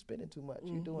like, man, you spending too much.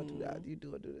 You doing too much. You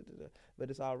doing. But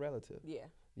it's all relative. Yeah.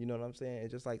 You know what I'm saying?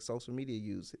 It's just like social media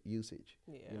usage.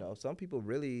 Yeah. You know, some people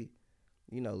really,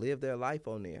 live their life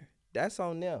on there. That's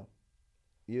on them.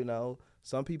 You know,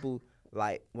 some people,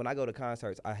 like, when I go to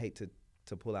concerts, I hate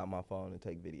to pull out my phone and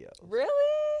take videos. Really?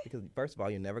 Because first of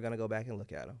all, you're never going to go back and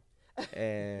look at them.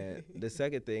 And the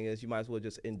second thing is you might as well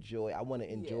just enjoy. I want to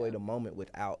enjoy the moment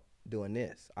without doing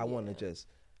this. I want to just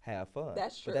have fun.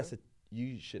 That's true. But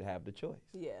you should have the choice.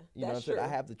 Yeah. You know what I'm saying? I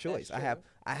have the choice. That's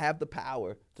I have the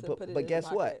power to put put it but in guess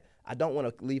your what? pocket. I don't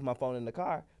want to leave my phone in the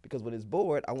car because when it's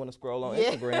bored, I want to scroll on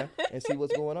Instagram and see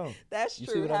what's going on. That's You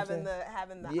see true. what I'm Having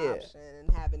saying? the option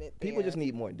and having it there. People just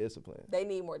need more discipline. They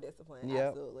need more discipline. Yep.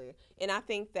 Absolutely. And I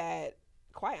think that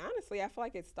quite honestly, I feel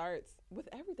like it starts with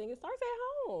everything. It starts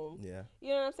at home. Yeah. You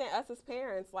know what I'm saying? Us as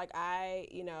parents, like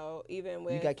even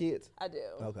with. You got kids? I do.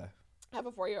 Okay. I have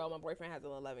a 4-year-old. My boyfriend has an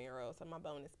 11-year-old. So my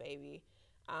bonus baby.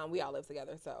 We all live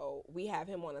together. So we have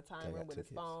him on a timer with his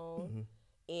phone. Mm-hmm.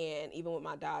 And even with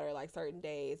my daughter, like certain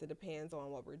days, it depends on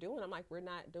what we're doing. I'm like, we're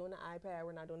not doing the iPad,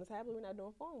 we're not doing the tablet, we're not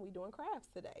doing phone, we're doing crafts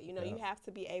today. You know, you have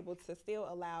to be able to still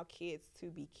allow kids to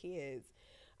be kids.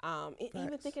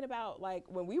 Even thinking about like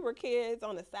when we were kids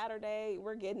on a Saturday,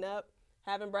 we're getting up,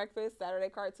 having breakfast, Saturday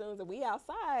cartoons, and we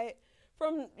outside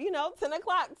from 10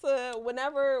 o'clock to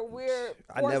whenever we're.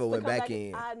 I never went back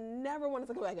in. I never wanted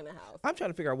to come back in the house. I'm trying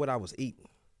to figure out what I was eating.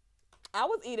 I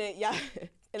was eating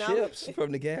and chips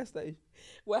from the gas station.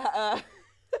 With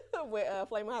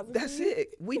Flaming Hot. That's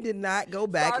it. We did not go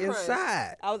back Star inside.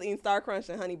 Crunch. I was eating Star Crunch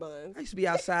and honey buns. I used to be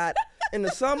outside in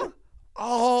the summer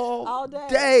all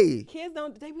day. Kids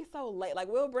they be so late. Like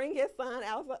we'll bring his son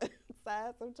outside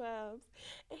sometimes,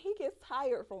 and he gets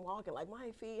tired from walking. Like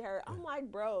my feet hurt. I'm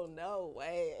like, bro, no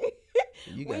way.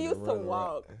 We used to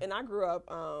walk, and I grew up.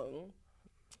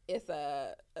 It's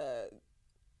a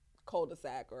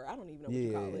cul-de-sac, or I don't even know what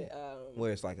you call it.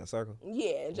 Where it's like a circle?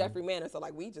 Yeah, in Jeffrey Manor. So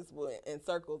like we just went in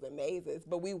circles and mazes,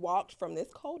 but we walked from this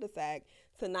cul-de-sac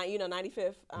to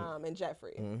 95th and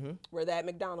Jeffrey, where that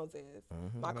McDonald's is.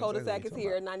 My cul-de-sac is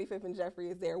here, 95th and Jeffrey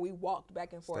is there. We walked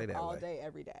back and forth all day,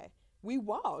 every day. We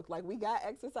walked, like we got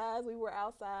exercise, we were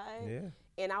outside,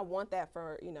 and I want that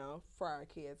for our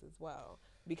kids as well,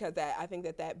 because I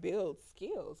think that builds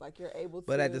skills, like you're able to.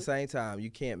 But at the same time,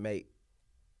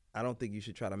 I don't think you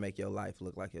should try to make your life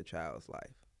look like your child's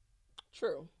life.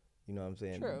 True. You know what I'm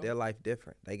saying? True. Their life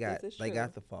different. They got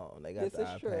the phone. They got the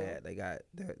iPad.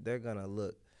 True. They're gonna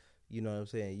look. You know what I'm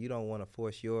saying? You don't want to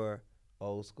force your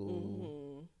old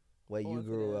school way you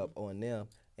grew up on them,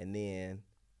 and then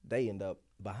they end up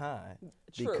behind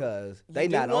because they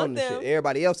not on the shit.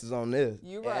 Everybody else is on this.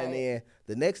 You're right. And then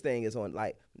the next thing is on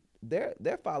like.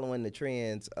 They're following the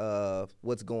trends of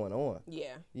what's going on.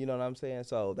 Yeah. You know what I'm saying?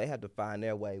 So they have to find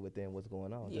their way within what's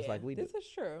going on, just like we do. This is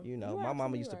true. My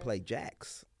mama used to play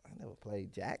jacks. I never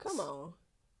played jacks. Come on.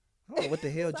 I don't know what the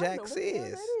hell jacks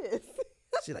is. That is.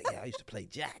 She's like, I used to play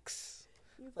jacks.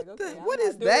 He's like, okay, what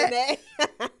is that?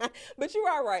 But you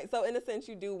are right. So in a sense,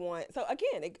 you do want. So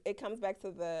again, it comes back to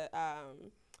the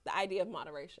idea of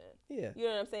moderation. Yeah. You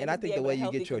know what I'm saying? And I think the way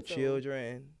you get your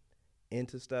children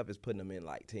into stuff is putting them in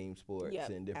like team sports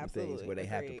and different things where they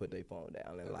have to put their phone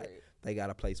down and like they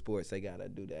gotta play sports, they gotta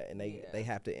do that, and they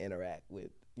have to interact with,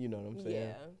 you know what I'm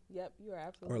saying? Yeah, yep, you're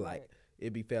absolutely right. Or like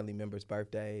it'd be family members'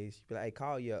 birthdays. You'd be like, hey,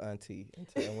 call your auntie and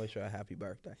tell them wish her a happy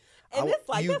birthday. And it's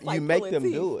like you make them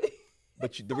do it,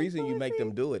 but the reason you make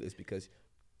them do it is because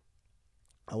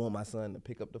I want my son to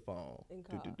pick up the phone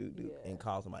and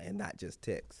call somebody and not just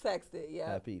text. Text it,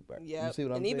 yeah. Happy birthday. Yep. You see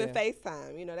what I'm saying? And saying?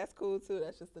 even FaceTime, that's cool too.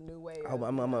 That's just a new way. I'm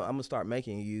gonna start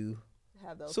making you.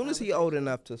 Have those. As soon as he old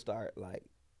enough to start, like,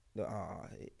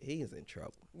 he is in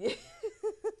trouble. Yeah.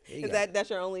 That's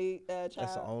your only child?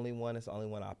 That's the only one. It's the only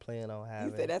one I plan on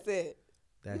having. You said that's it.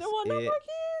 That's you don't want no more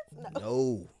kids?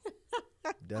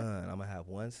 No. Done. I'm gonna have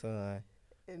one son.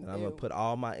 And I'm going to put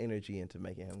all my energy into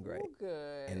making him great. Oh,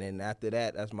 good. And then after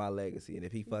that, that's my legacy. And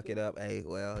if he fuck it up, hey,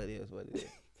 well, it is what it is.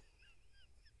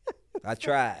 I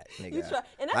tried, nigga. You tried.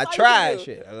 And I tried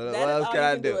shit. What else can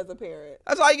I do as a parent?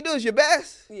 That's all you can do is your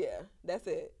best. Yeah, that's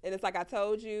it. And it's like I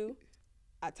told you,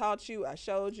 I taught you, I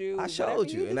showed you. I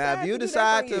showed you. And now if you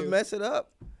decide to mess it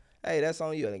up, hey, that's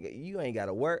on you. You ain't got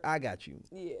to work. I got you.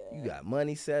 Yeah. You got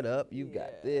money set up. You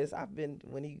got this.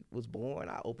 When he was born,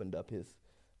 I opened up his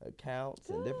accounts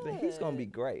and different things. He's gonna be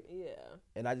great. Yeah.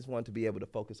 And I just want to be able to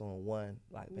focus on one.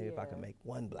 Like maybe if I can make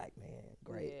one black man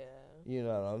great. Yeah. You know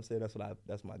what I'm saying?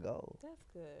 That's my goal. That's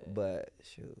good. But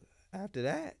shoot, after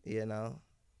that,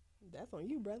 that's on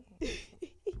you, brother.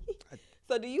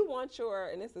 So do you want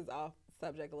and this is off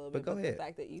subject a little bit, but the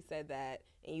fact that you said that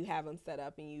and you have him set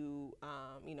up and you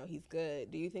he's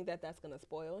good, do you think that that's gonna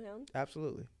spoil him?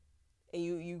 Absolutely. And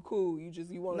you cool,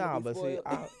 you want him to be spoiled?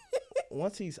 See,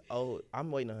 once he's old,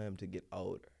 I'm waiting on him to get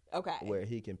older. Okay. Where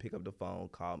he can pick up the phone,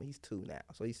 call me. He's 2 now,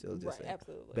 so he's still just in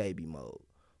baby mode.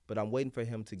 But I'm waiting for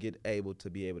him to be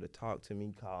able to talk to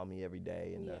me, call me every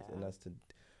day, and us to.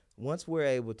 Once we're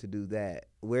able to do that,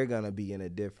 we're gonna be in a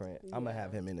different. I'm gonna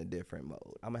have him in a different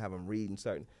mode. I'm gonna have him reading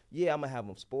certain. Yeah, I'm gonna have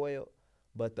him spoiled,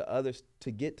 but the others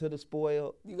to get to the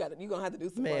spoiled. You gonna have to do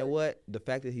some. Man, work. what the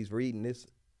fact that he's reading this,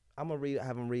 I'm gonna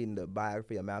have him reading the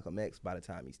biography of Malcolm X by the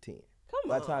time he's 10.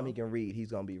 By the time he can read,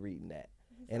 he's gonna be reading that,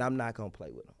 and I'm not gonna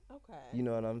play with him. Okay. You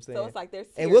know what I'm saying? So it's like there's.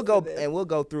 And we'll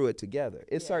go through it together.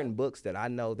 It's certain books that I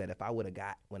know that if I would have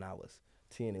got when I was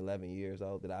 10, 11 years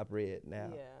old that I've read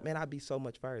now, man, I'd be so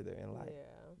much further in life. Yeah.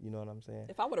 You know what I'm saying?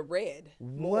 If I would have read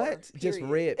just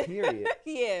read, period.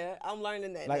 Yeah, I'm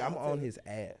learning that. Like, now I'm on too. his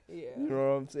ass. Yeah. You know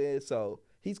what I'm saying? So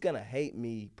he's going to hate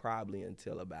me probably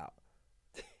until about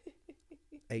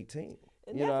 18.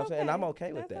 And you know what I'm okay. saying? And I'm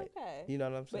okay with that's that. Okay. You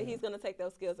know what I'm saying? But he's going to take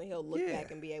those skills and he'll look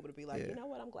back and be able to be like, you know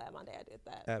what? I'm glad my dad did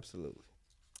that. Absolutely.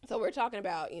 So we're talking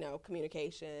about, you know,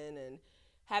 communication and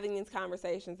having these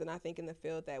conversations. And I think in the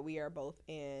field that we are both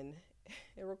in,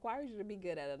 it requires you to be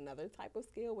good at another type of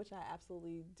skill, which I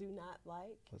absolutely do not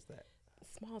like. What's that?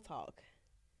 Small talk.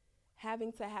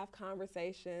 Having to have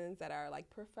conversations that are like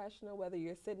professional, whether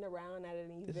you're sitting around at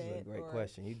an event. This is a great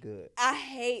question. You good. I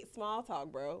hate small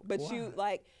talk, bro. But Why? you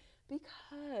like,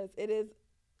 because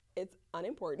it's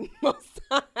unimportant most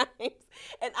times.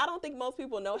 And I don't think most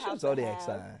people know how to zodiac have.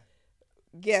 sign?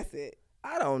 Guess it.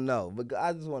 I don't know, but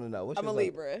I just want to know. I'm a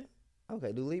Libra.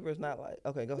 Okay, do Libras not like?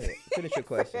 Okay, go ahead. Finish your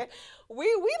question. we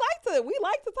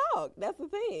like to talk. That's the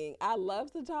thing. I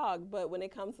love to talk, but when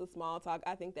it comes to small talk,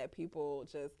 I think that people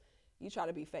just, you try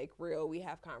to be fake real. We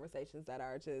have conversations that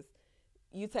are just,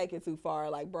 you take it too far.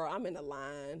 Like, bro, I'm in the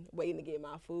line waiting to get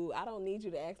my food. I don't need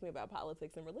you to ask me about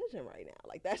politics and religion right now.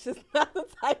 Like, that's just not the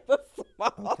type of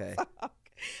small talk.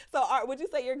 So, would you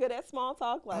say you're good at small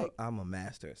talk? Like, I'm a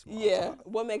master at small talk. Yeah.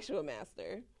 What makes you a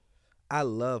master? I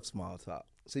love small talk.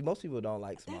 See, most people don't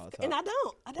like small talk. And I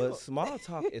don't. But small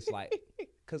talk is like,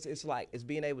 because it's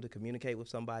being able to communicate with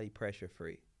somebody pressure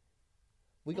free.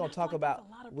 We're gonna talk about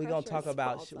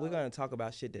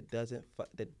shit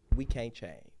that we can't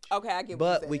change. Okay, I get what you're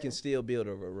But saying. we can still build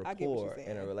a rapport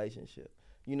in a relationship.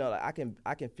 You know, like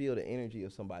I can feel the energy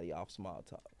of somebody off small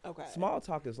talk. Okay. Small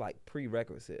talk is like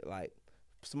prerequisite. Like,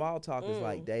 small talk is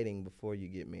like dating before you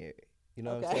get married. You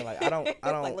know what I'm saying? Like, I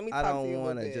don't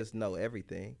want to just know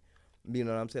everything. You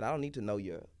know what I'm saying? I don't need to know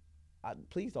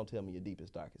please don't tell me your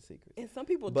deepest, darkest secrets. And some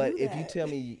people But do that. if you tell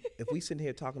me, if we sitting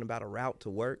here talking about a route to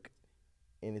work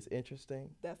and it's interesting,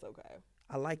 that's okay.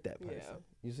 I like that person. Yeah.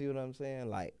 You see what I'm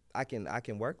saying? Like, I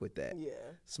can work with that. Yeah.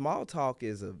 Small talk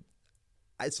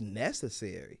it's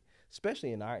necessary,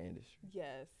 especially in our industry.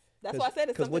 Yes. That's why I said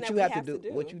it's something what that you we have to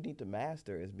do. What you need to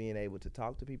master is being able to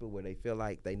talk to people where they feel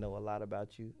like they know a lot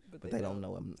about you, but they don't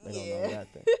know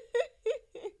nothing.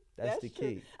 That's the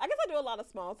key. I guess I do a lot of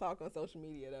small talk on social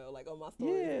media though, like on my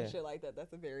stories and shit like that.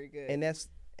 That's a very good. And that's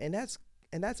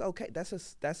okay. That's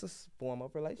a form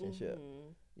of relationship.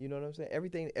 Mm-hmm. You know what I'm saying?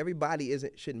 Everybody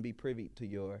shouldn't be privy to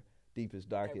your deepest,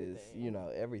 darkest,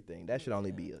 everything. That should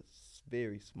only be a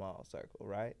very small circle,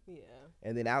 right? Yeah.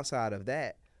 And then outside of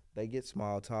that, they get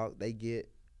small talk. They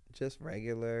get just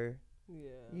regular.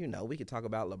 Yeah. We could talk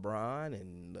about LeBron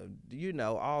and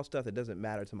all stuff that doesn't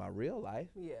matter to my real life.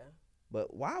 Yeah.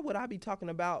 But why would I be talking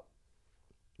about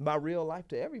my real life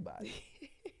to everybody?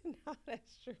 No,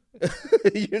 that's true.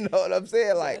 You know what I'm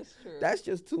saying? Like, that's true. That's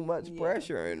just too much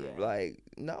pressure. And like,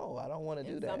 no, I don't want to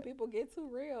do that. Some people get too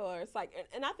real. Or it's like,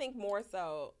 and I think more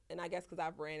so, and I guess because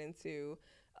I've ran into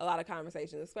a lot of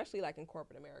conversations, especially like in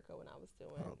corporate America when I was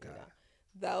doing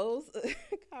those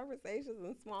conversations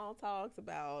and small talks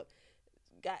about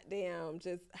goddamn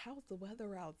just how's the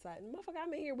weather outside, and motherfucker,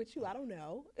 I'm in here with you, I don't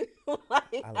know.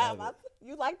 Like, I love it.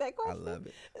 You like that question? I love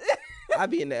it. I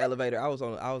be in the elevator. I was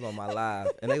on my live,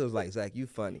 and they was like, Zach, you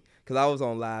funny, because I was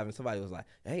on live and somebody was like,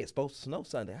 hey, it's supposed to snow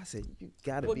Sunday. I said, you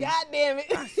gotta be. Well, goddamn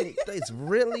it. I said, it's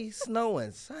really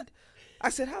snowing Sunday. I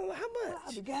said, how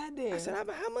much? Goddamn. I said,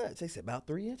 how much? They said, about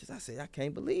 3 inches. I said, I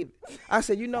can't believe it. I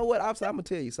said, you know what? I'm going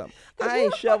to tell you something. I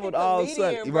ain't shoveled all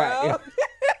Sunday. Right.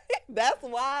 That's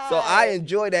why. So I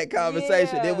enjoy that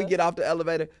conversation. Yeah. Then we get off the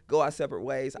elevator, go our separate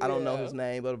ways. I don't know his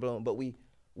name, blah, blah, blah, but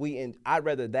I'd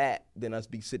rather that than us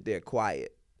sit there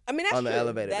quiet. I mean, that's on the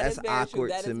true. that's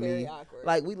awkward that to me. Very awkward.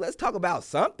 Like, let's talk about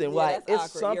something. Like,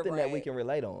 it's awkward. something that we can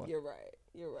relate on. You're right.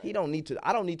 I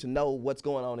don't need to know what's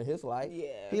going on in his life. Yeah.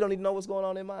 He don't need to know what's going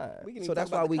on in mine. So that's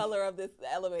why the color of this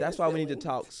elevator. That's why we need to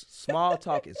talk. Small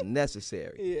talk is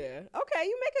necessary. Yeah. Okay,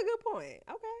 you make a good point.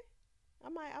 Okay.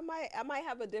 I might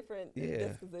have a different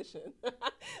disposition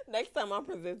next time I'm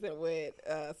presented with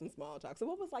some small talk. So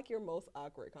what was like your most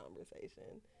awkward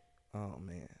conversation? Oh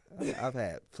man, I've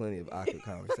had plenty of awkward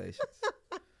conversations.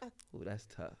 Ooh, that's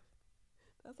tough.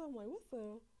 That's why I'm like, what's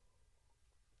up?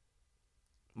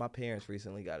 My parents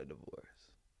recently got a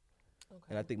divorce. Okay.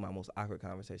 And I think my most awkward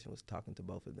conversation was talking to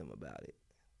both of them about it.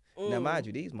 Now, mind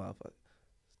you, these motherfuckers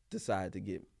decided to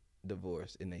get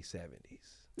divorced in their 70s.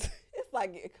 It's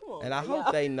like, come on. And I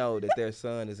hope they know that their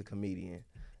son is a comedian,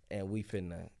 and we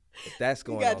finna, if that's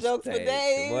going on you got jokes stage, for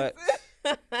days. What?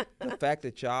 The fact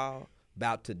that y'all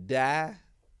about to die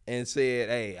and said,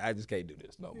 hey, I just can't do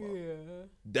this no more. Yeah.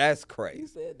 That's crazy. You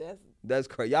said That's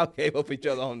crazy. Y'all gave up each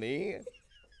other on the end.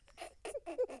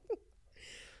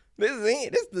 This is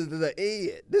it. This is the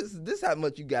end. This how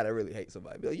much you gotta really hate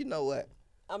somebody. Bill, you know what?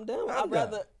 I'm done. I'd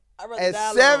rather at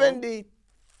die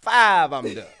 75,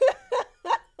 I'm done.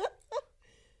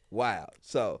 Wow.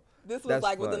 So this was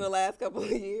like within the last couple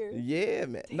of years. Yeah,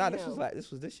 man. Damn. No,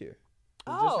 this was this year. It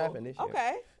just happened this year.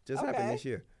 Okay. Just happened this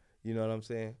year. You know what I'm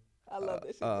saying? I love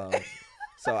this shit.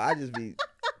 So I just be.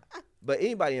 But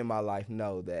anybody in my life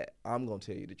know that I'm gonna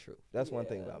tell you the truth. That's one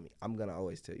thing about me. I'm gonna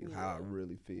always tell you how I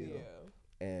really feel. Yeah.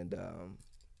 And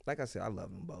like I said, I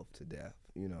love them both to death.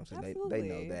 You know what I'm saying? They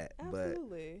know that.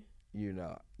 Absolutely. But you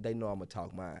know, they know I'm gonna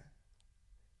talk mine.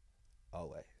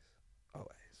 Always.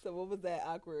 So what was that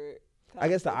awkward? I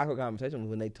guess the awkward conversation was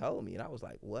when they told me, and I was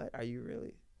like, "What? Are you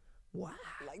really? Why?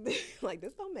 Like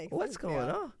this don't make sense. What's going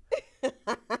on?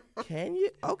 Can you?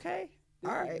 Okay."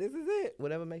 All right. This is it.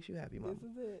 Whatever makes you happy, Mama.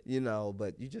 This is it. You know,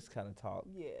 but you just kind of talk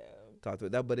to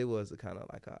it. But it was a kind of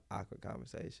like an awkward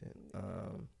conversation.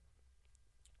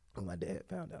 When my dad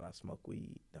found out I smoke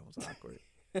weed, that was awkward.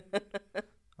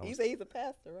 You say he's a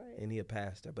pastor, right? And he a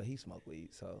pastor, but he smoked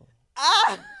weed, so.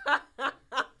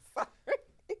 Sorry.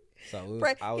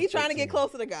 So he's trying to get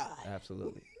closer to God.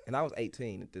 Absolutely. And I was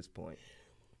 18 at this point.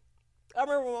 I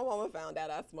remember when my mama found out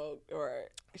I smoked, or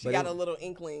she got a little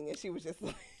inkling, and she was just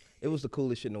like. It was the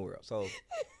coolest shit in the world. So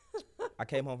I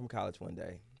came home from college one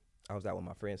day. I was out with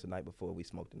my friends the night before. We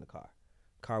smoked in the car.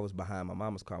 Car was behind my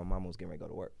mama's car. My mama was getting ready to go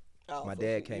to work. My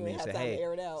dad came in and said, "Hey,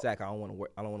 Zach, I don't want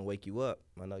to wake you up.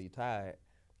 I know you're tired.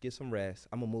 Get some rest.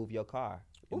 I'm gonna move your car.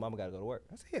 Your mama gotta go to work."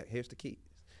 I said, "Here's the keys."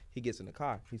 He gets in the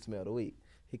car. He smelled the weed.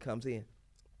 He comes in.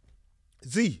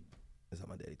 Z, that's how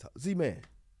my daddy talks. Z, man,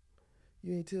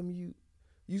 you ain't tell me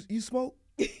you smoke?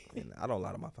 And I don't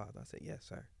lie to my father. I said, "Yes,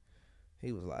 sir."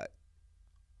 He was like,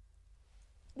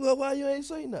 "Well, why you ain't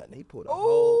say nothing?" He pulled a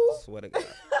whole sweater.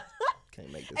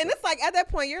 Can't make this. And it's like at that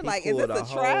point you're like, "Is this a trap?"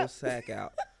 He pulled a whole sack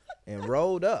out and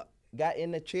rolled up. Got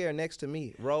in the chair next to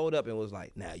me, rolled up, and was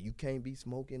like, "Now you can't be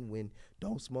smoking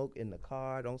don't smoke in the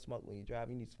car, don't smoke when you drive.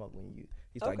 You need to smoke when you."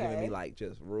 He started giving me like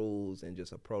just rules and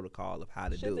just a protocol of how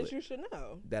to do it. That you should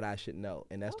know. That I should know,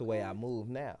 and that's the way I move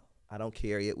now. I don't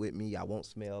carry it with me. I won't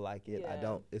smell like it. I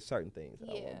don't. It's certain things that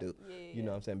I won't do. You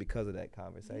know what I'm saying? Because of that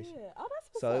conversation. Yeah. Oh, that's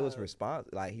what's up. It was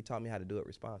like he taught me how to do it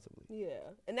responsibly. Yeah,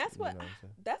 and that's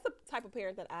that's the type of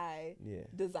parent that I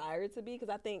desire to be, because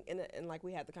I think and like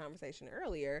we had the conversation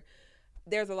earlier.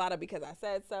 There's a lot of because I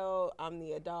said so. I'm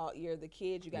the adult. You're the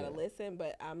kid. You got to listen.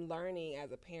 But I'm learning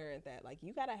as a parent that like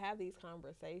you got to have these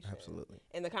conversations. Absolutely.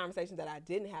 And the conversations that I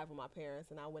didn't have with my parents,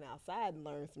 and I went outside and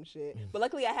learned some shit. But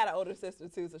luckily I had an older sister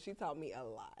too, so she taught me a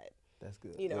lot. That's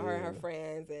good. You know, her and her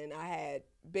friends, and I had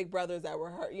big brothers that were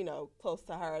her, close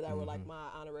to her that were like my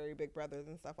honorary big brothers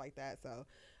and stuff like that. So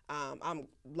I'm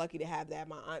lucky to have that.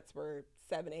 My aunts were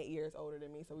 7-8 years older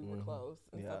than me, so we were close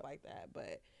and stuff like that.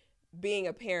 But being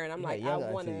a parent, I'm like, I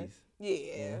want to,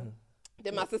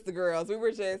 Then my sister girls, we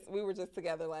were just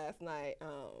together last night.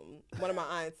 One of my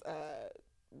aunts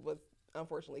was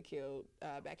unfortunately killed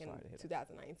back in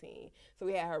 2019. So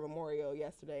we had her memorial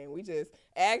yesterday, and we just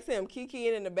asked him,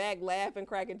 kikiing in the back, laughing,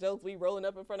 cracking jokes. We rolling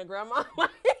up in front of grandma.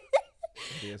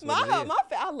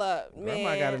 I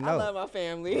love my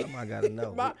family. Grandma gotta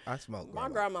know. I smoke. My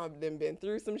grandma been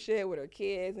through some shit with her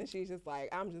kids, and she's just like,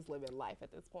 I'm just living life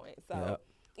at this point. So.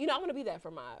 I want to be that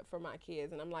for my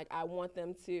kids, and I'm like, I want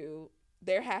them to.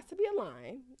 There has to be a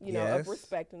line, of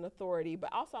respect and authority,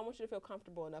 but also I want you to feel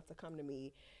comfortable enough to come to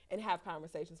me and have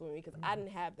conversations with me, because I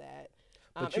didn't have that.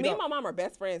 And me and my mom are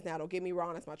best friends now. Don't get me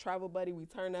wrong; that's my travel buddy. We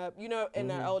turn up, in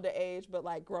our older age, but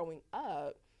like growing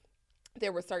up,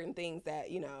 there were certain things that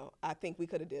I think we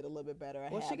could have did a little bit better.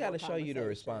 Well, she got to show you the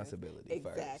responsibility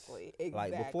first. Exactly.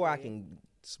 Like before I can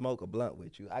smoke a blunt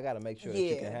with you, I got to make sure that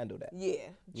you can handle that. Yeah,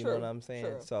 you know what I'm saying?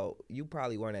 True. So you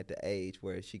probably weren't at the age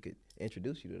where she could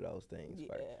introduce you to those things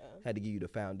first. Had to give you the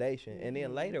foundation, and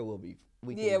then later we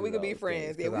could be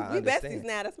friends. Yeah, we besties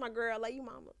now. That's my girl. I love you,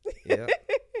 mama. Yeah.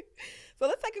 So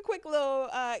let's take a quick little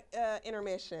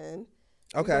intermission.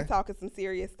 Okay. We're talking some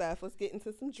serious stuff. Let's get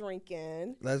into some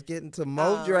drinking. Let's get into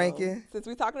more drinking. Since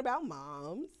we're talking about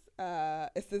moms,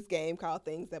 it's this game called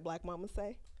Things That Black Mamas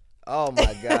Say. Oh,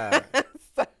 my God.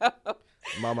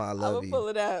 Mama, I love you. I'm going to pull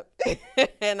it up.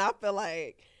 And I feel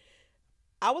like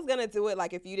I was going to do it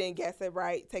like if you didn't guess it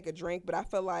right, take a drink. But I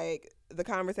feel like the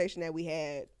conversation that we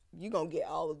had, you're going to get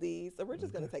all of these. So we're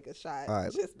just going to take a shot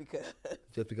just because.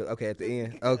 Just because. Okay, at the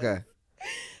end. Okay.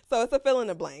 So it's a fill in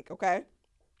the blank, okay?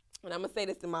 And I'm going to say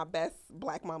this in my best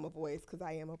black mama voice because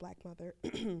I am a black mother.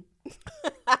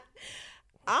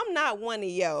 I'm not one of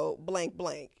your blank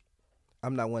blank.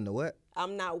 I'm not one of what?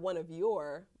 I'm not one of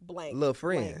your blank. Little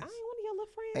friends. Blank. I ain't one of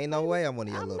Ain't no way I'm one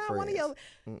of your I'm little not friends. one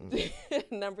of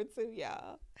your. Number 2,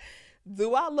 y'all.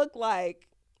 Do I look like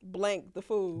blank the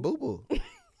food? Boo boo.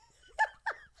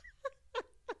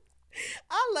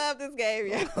 I love this game,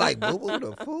 y'all. Like boo boo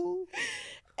the fool.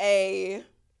 A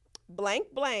blank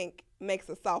makes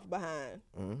a soft behind.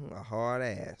 A hard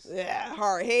ass. Yeah,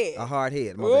 hard head. A hard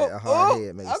head. My bad. A hard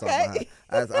head makes a soft okay.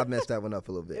 behind. I messed that one up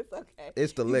a little bit. It's okay.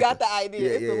 It's the you liquor. You got the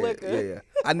idea. It's the liquor. Yeah.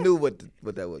 I knew what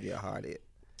that was. Yeah, hard head.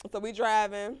 So we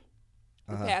driving.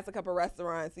 We pass a couple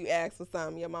restaurants. You ask for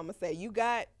something. Your mama say, "You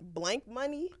got blank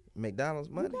money?" McDonald's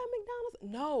money? You got McDonald's?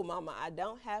 No, mama, I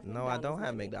don't have McDonald's No, I don't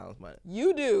have money. McDonald's money.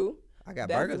 You do. I got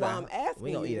That's burgers. why I'm asking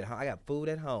We gonna you. eat at home. I got food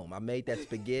at home. I made that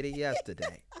spaghetti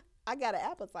yesterday. I got an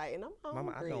appetite and I'm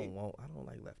hungry. Mama, I don't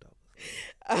like leftovers.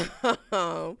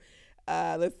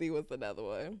 Let's see what's another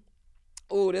one.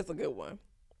 Oh, that's a good one.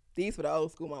 These for the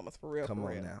old school mamas for real. Come for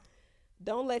on real. now.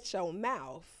 Don't let your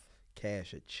mouth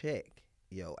Cash a check.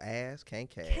 Your ass can't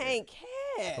cash. Can't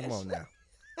cash. Come on now.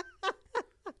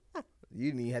 You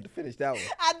didn't even have to finish that one.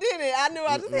 I didn't. I knew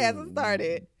I just hadn't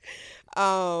started.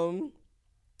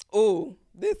 Ooh,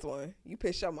 this one. You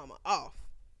piss your mama off.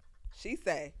 She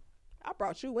say, I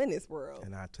brought you in this world.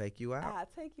 And I'll take you out. I'll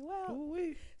take you out.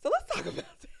 Ooh-wee. So let's talk about that.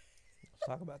 Let's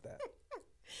talk about that.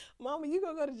 Mama, you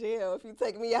gonna go to jail if you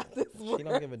take me out this world. She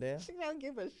don't give a damn. She don't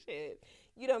give a shit.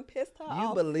 You done pissed her You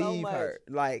off believe so much. her.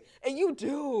 Like, And you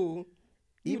do.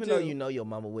 even though you know your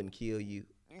mama wouldn't kill you,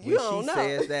 You when don't she know.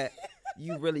 says that,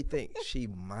 you really think she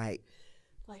might.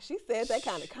 Like, she said that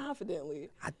kind of confidently.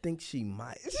 I think she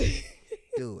might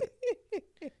do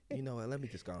it. You know what? Let me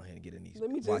just go ahead and get in these.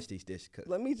 Watch these dishes cook.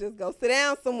 Let me just go sit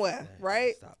down somewhere,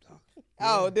 right? Stop talking.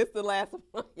 Oh, this the last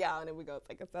one, y'all. And then we go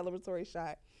take a celebratory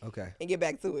shot. Okay. And get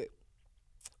back to it.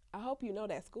 I hope you know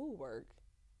that schoolwork.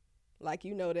 Like,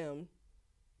 you know them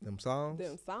songs?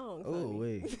 Them songs. Oh, honey.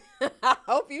 wait. I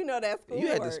hope you know that schoolwork.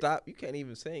 You had to stop. You can't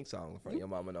even sing songs in front of your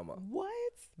mama no more. What?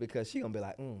 Because she gonna be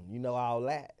like, you know all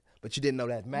that. But you didn't know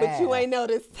that math. But you ain't know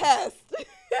this test.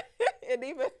 And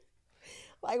even,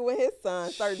 like, with his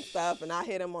son, certain stuff, and I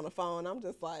hit him on the phone, I'm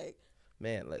just like,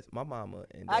 man, my mama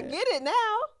and dad, I get it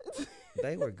now.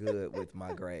 they were good with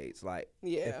my grades. Like,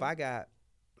 Yeah. if I got,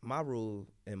 my rule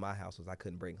in my house was I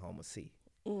couldn't bring home a C.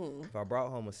 Mm. If I brought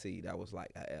home a C, that was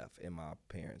like a F in my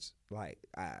parents' like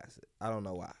eyes. I don't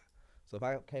know why. So if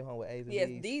I came home with A's and Yes,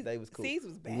 B's, they was cool. C's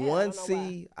was bad. I One don't know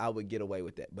C, I would get away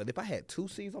with that. But if I had 2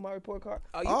 C's on my report card,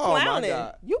 Oh, you my clowning.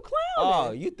 God. You clowning.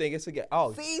 Oh, you think it's a game?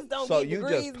 Oh, C's don't so get you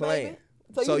degrees, just playing.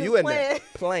 baby. So you you just in there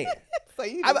playing. So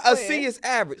you A just C playing. is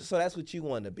average, so that's what you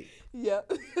want to be. Yeah.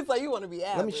 So you want to be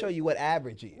average. Let me show you what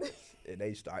average is. And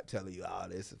they start telling you, oh,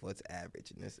 this is what's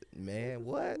average. And this, man,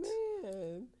 what?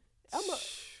 Man.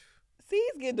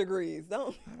 C's get degrees,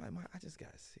 don't. I'm like, I just got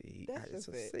a C. That's It's just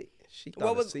a it. C. She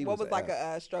thought What a C was was like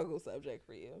F. a struggle subject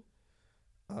for you?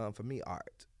 For me,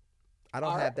 art. I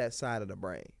don't Art? have that side of the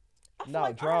brain. I feel No,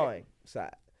 like drawing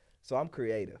side. So I'm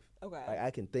creative. Okay. Like,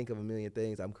 I can think of a million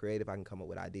things. I'm creative. I can come up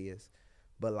with ideas.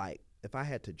 But like, if I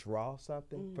had to draw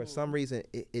something, for some reason,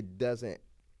 it doesn't.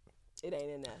 It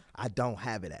ain't in there. I don't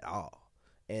have it at all.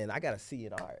 And I got to see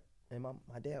in art. And my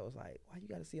dad was like, why you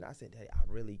got to see it? I said, Daddy, I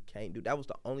really can't do. That was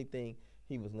the only thing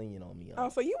he was leaning on me on. Oh,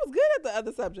 so you was good at the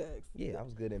other subjects. Yeah, I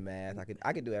was good in math. I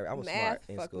could do everything. I was Math smart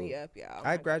in fucked school. me up, y'all.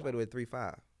 I graduated with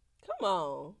 3.5. Come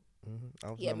on.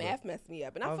 I was Yeah, math messed me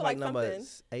up. And I was feel like number something.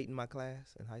 8 in my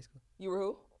class in high school. You were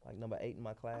who? Like number 8 in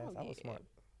my class. Oh, I was yeah. smart.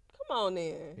 Come on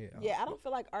then. Yeah, I don't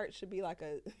feel like art should be like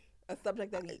a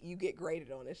subject that you get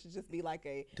graded on. It should just be like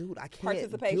a Dude, I can't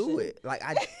participation. do it. Like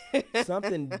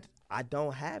something, I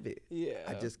don't have it. Yeah.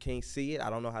 I just can't see it. I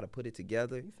don't know how to put it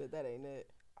together. You said that ain't it.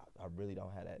 I really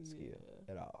don't have that skill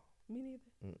at all. Me neither.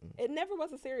 It never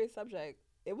was a serious subject.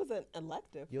 It was an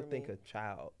elective You'll for think me. a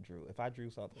child drew. If I drew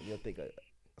something, you'll think a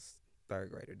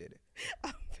third grader did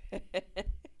it.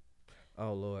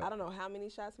 Oh Lord. I don't know how many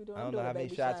shots we doing. I I'm don't know doing how a many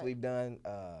baby shots shot. we've done.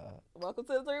 Welcome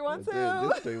to the 312.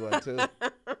 This 312.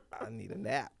 I need a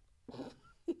nap.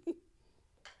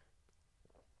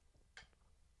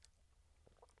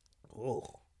 Oh,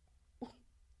 that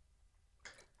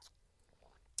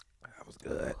was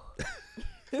good.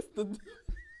 It's the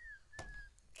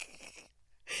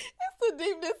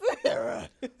deepness in it.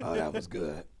 Oh, that was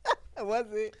good. Was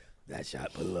it? That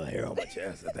shot put a little hair on my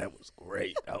chest. That was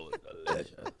great. That was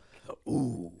delicious.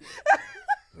 Ooh.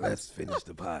 Let's finish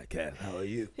the podcast. How are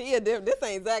you? He a different. This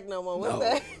ain't Zach no more. What's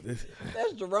that?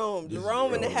 That's Jerome.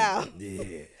 Jerome in the house.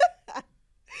 Yeah.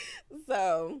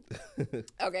 So,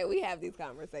 Okay, we have these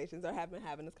conversations, or have been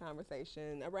having this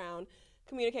conversation around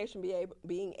communication,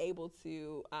 being able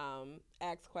to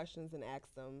ask questions and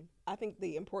ask them. I think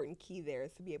the important key there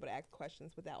is to be able to ask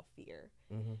questions without fear,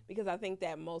 because I think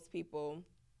that most people,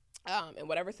 in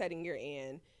whatever setting you're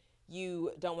in,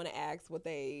 you don't want to ask what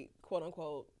they quote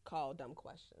unquote call dumb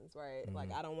questions, right?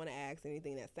 Like, I don't want to ask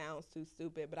anything that sounds too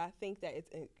stupid, but I think that it's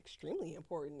extremely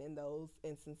important in those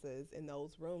instances, in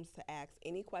those rooms, to ask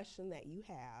any question that you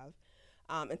have.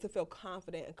 And to feel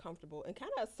confident and comfortable and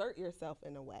kind of assert yourself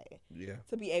in a way. Yeah.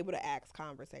 To be able to ask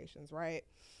conversations, right?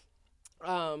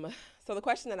 So the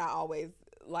question that I always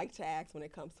like to ask when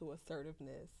it comes to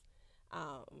assertiveness,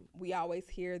 we always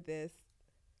hear this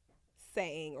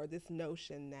saying or this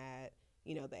notion that,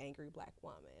 the angry black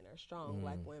woman or strong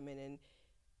black women. And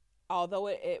although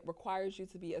it requires you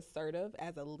to be assertive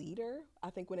as a leader, I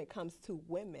think when it comes to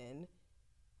women,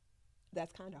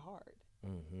 that's kind of hard.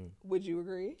 Would you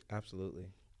agree? Absolutely.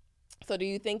 So do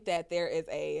you think that there is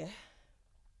a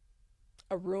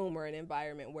room or an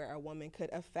environment where a woman could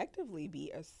effectively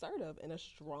be assertive in a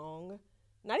strong,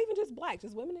 not even just black,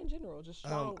 just women in general, just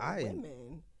strong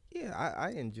women? Yeah,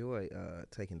 I enjoy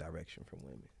taking direction from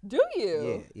women. Do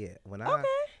you? Yeah. When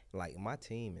like, my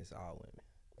team is all women.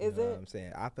 Is it? What I'm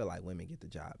saying? I feel like women get the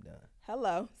job done.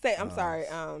 Hello. I'm sorry.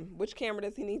 Which camera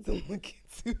does he need to look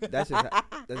into? That's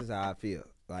just how I feel.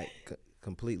 Like,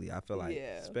 completely. I feel like,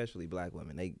 especially black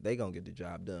women, they gonna get the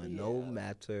job done no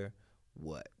matter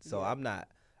what. So I'm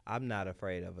not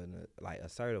afraid of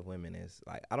assertive women. Is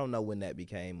like, I don't know when that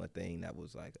became a thing that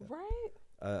was like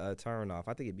a turn off.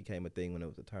 I think it became a thing when it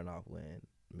was a turn off when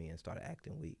men started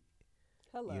acting weak.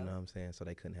 Hello. You know what I'm saying? So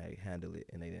they couldn't handle it,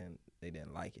 and they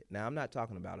didn't like it. Now, I'm not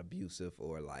talking about abusive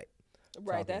or like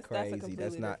that's crazy. That's a completely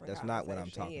that's not what I'm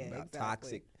talking about. Exactly.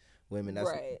 Toxic women.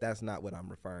 That's not what I'm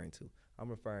referring to. I'm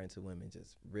referring to women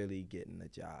just really getting the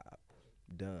job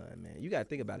done, man. You got to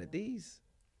think about it. These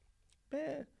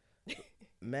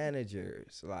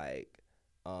managers, like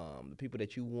the people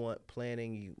that you want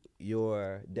planning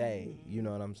your day. You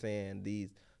know what I'm saying? The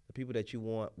people that you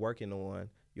want working on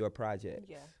your projects.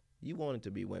 Yeah. You want it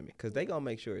to be women, because they gonna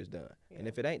make sure it's done. Yeah. And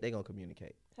if it ain't, they gonna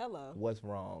communicate. Hello. What's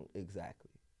wrong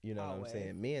exactly? You know what I'm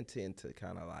saying? Men tend to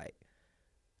kind of like,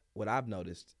 what I've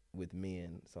noticed with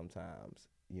men sometimes,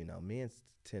 men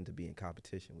tend to be in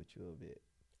competition with you a bit.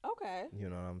 Okay. You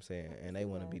know what I'm saying? And they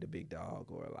want to be the big dog,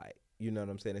 or like, you know what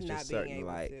I'm saying? It's not just certain being able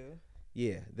like, to.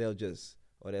 Yeah, they'll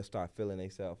start feeling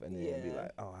themselves, and then be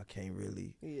like, oh, I can't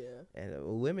really. Yeah. And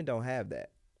women don't have that.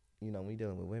 When we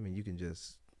dealing with women, you can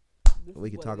just, we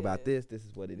can talk about this. This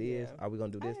is what it is. Are we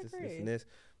gonna do this, this, and this?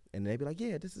 And they be like,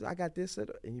 yeah, I got this. And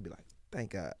you be like,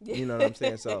 thank God. You know what I'm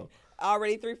saying? So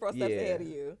already 3-4 steps ahead of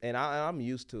you. And I'm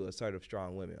used to assertive,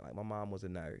 strong women. Like, my mom was a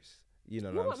nurse. You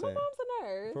know what I'm saying? My mom's a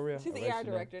nurse. For real? She's the ER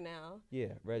director now.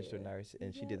 Yeah, registered nurse.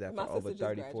 And she did that for over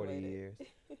 30, 40 years.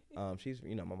 She's,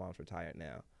 my mom's retired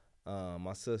now.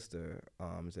 My sister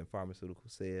is in pharmaceutical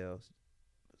sales.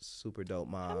 Super dope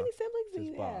mom. How many siblings do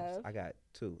you have? I got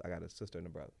 2. I got a sister and a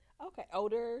brother. Okay.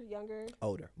 Older, younger?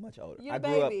 Older, much older. You're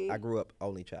baby. I grew up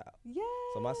only child. Yeah.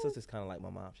 So my sister's kind of like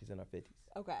my mom. She's in her 50s.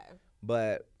 Okay.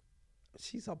 But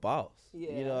she's a boss.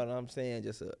 Yeah. You know what I'm saying?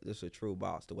 Just a true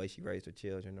boss. The way she raised her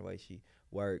children, the way she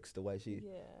works, the way she.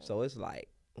 Yeah. So it's like,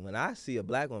 when I see a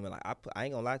black woman, like, I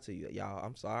ain't gonna lie to you, y'all.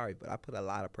 I'm sorry, but I put a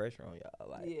lot of pressure on y'all.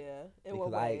 Like, yeah. In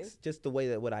what way? Just the way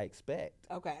that what I expect.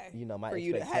 Okay. My for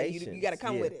expectations. You got to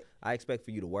come with it. I expect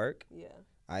for you to work. Yeah.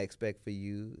 I expect for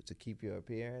you to keep your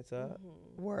appearance up,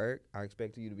 work. I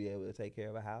expect you to be able to take care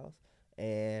of a house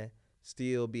and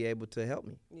still be able to help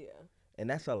me. Yeah. And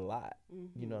that's a lot.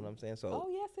 You know what I'm saying? So. Oh,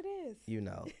 yes, it is.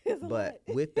 It's but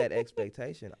with that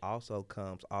expectation also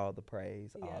comes all the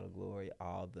praise, all the glory,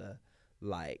 all the,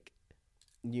 like,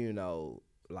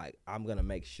 like, I'm going to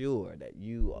make sure that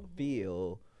you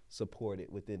feel supported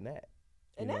within that.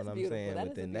 You know what I'm beautiful. saying? That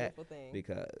within is a beautiful thing.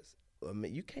 Because, I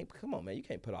mean, you can't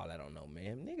put all that on no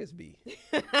man. Niggas be.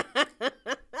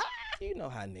 You know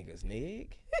how niggas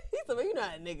nig. He said, you know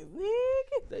how niggas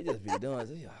nig. They just be doing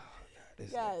this. Oh,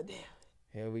 God damn.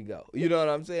 Here we go. You know what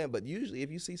I'm saying? But usually,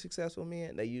 if you see successful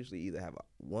men, they usually either have a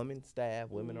woman staff,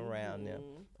 women around them,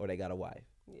 or they got a wife.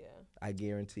 Yeah. I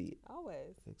guarantee it.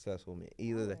 Always. Successful men.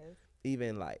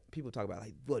 Even like, people talk about,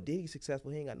 like, well, Diddy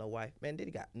successful, he ain't got no wife. Man,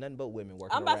 Diddy got nothing but women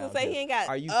working around. I'm about to say him. He ain't got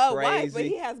Are you a crazy? wife, but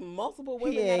he has multiple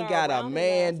women. He ain't that got are a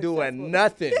man doing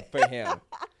nothing for him.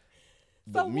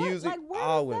 So the music, like, where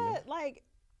all is women. That? Like,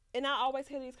 and I always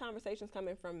hear these conversations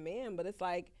coming from men, but it's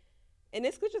like, and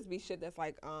this could just be shit that's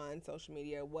like on social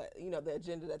media, what, the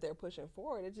agenda that they're pushing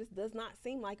forward. It just does not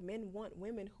seem like men want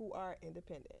women who are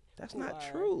independent. That's not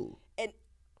true. And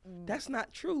That's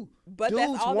not true. But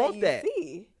dudes that's all want that you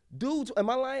see. Dudes, am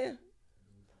I lying?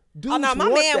 Dudes oh no, my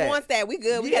want man that. wants that. We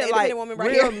good. We Yeah, got an independent woman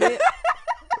right real here.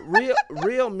 Men,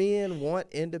 real men want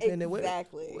independent women.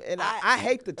 Exactly. And I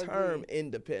hate the agree. term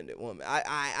independent woman.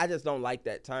 I just don't like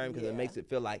that term because it makes it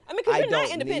feel like because you're don't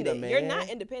not independent. need a man. You're not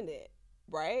independent,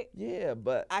 right? Yeah,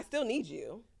 but I still need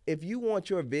you. if you want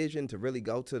your vision to really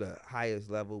go to the highest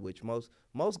level, which most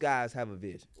guys have a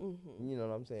vision. Mm-hmm. You know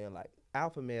what I'm saying? Like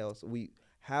alpha males, we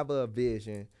have a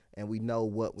vision and we know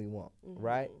what we want,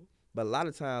 right? But a lot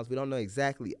of times we don't know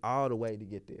exactly all the way to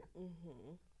get there.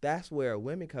 Mm-hmm. That's where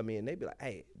women come in. They be like,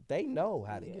 hey, they know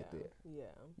how to get there. Yeah.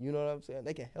 You know what I'm saying?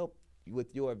 They can help you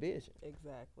with your vision.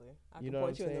 Exactly. I can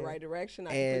point you in the right direction.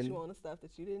 I can put you on the stuff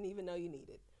that you didn't even know you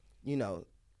needed. You know,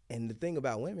 and the thing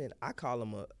about women, I call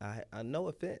them I no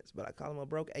offense, but I call them a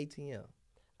broke ATM.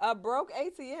 A broke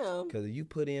ATM? Because if you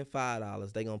put in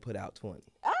 $5, they going to put out 20.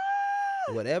 Ah!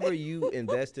 Whatever you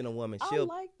invest in a woman,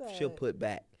 she'll put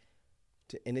back.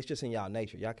 And it's just in y'all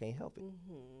nature. Y'all can't help it.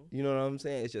 Mm-hmm. You know what I'm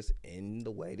saying? It's just in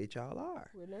the way that y'all are.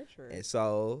 We're nurtured. And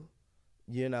so,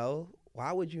 you know,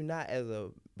 why would you not, as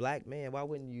a black man, why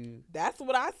wouldn't you That's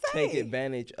what I say. Take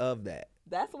advantage of that?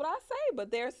 That's what I say.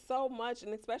 But there's so much,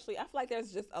 and especially, I feel like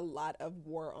there's just a lot of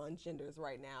war on genders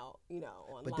right now, you know,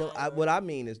 online. But what I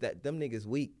mean is that them niggas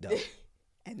weak, though.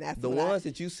 And that's the ones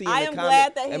that you see in the comments. I am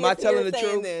glad that am I telling the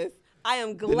truth? This. I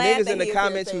am glad the niggas that in the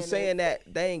comments who saying this.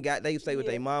 that they stay with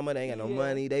their mama, they ain't got no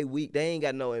money, they weak, they ain't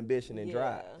got no ambition and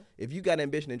drive. If you got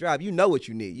ambition and drive, you know what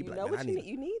you need. You be like, man,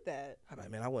 you need that. I'm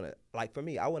like, man, I want to, like for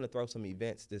me, I want to throw some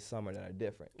events this summer that are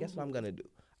different. Guess what I'm gonna do?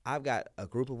 I've got a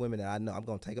group of women that I know. I'm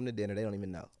gonna take them to dinner. They don't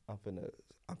even know. I'm finna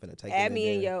take add them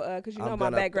me in your because you know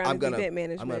my background is event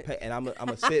management. I'm gonna pay, and I'm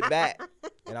gonna sit back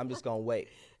and I'm just gonna wait.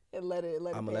 And let it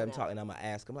I'm gonna let them talk, and I'm gonna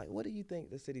ask them like, what do you think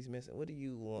the city's missing? What do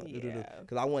you want? Yeah.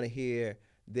 Because I want to hear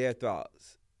their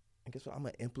thoughts. And guess what? I'm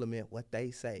gonna implement what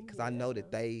they say because I know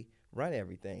that they run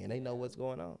everything and they know what's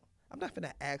going on. I'm not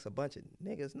finna ask a bunch of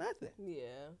niggas nothing.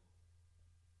 Yeah.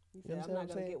 You said, I'm not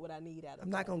gonna get what I need out of that. I'm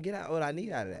not gonna get what I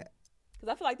need out of that.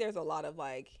 Because I feel like there's a lot of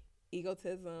like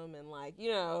egotism and like,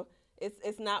 you know,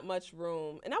 it's not much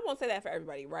room. And I won't say that for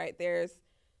everybody, right?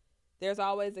 There's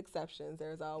always exceptions.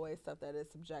 There's always stuff that is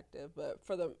subjective, but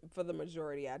for the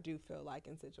majority, I do feel like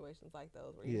in situations like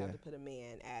those where you have to put a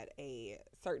man at a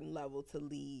certain level to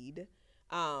lead,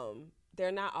 they're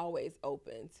not always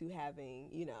open to having,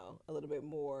 you know, a little bit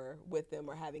more with them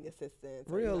or having assistance.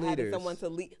 Real leaders, having someone to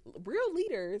lead. Real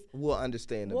leaders will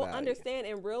understand.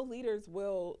 And real leaders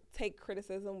will take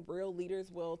criticism. Real leaders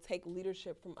will take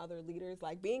leadership from other leaders.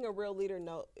 Like being a real leader,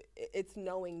 it's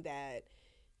knowing that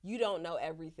you don't know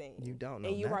everything. You don't know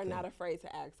and you nothing. are not afraid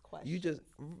to ask questions. You just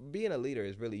being a leader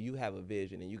is really you have a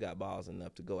vision and you got balls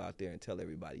enough to go out there and tell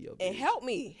everybody your vision. And help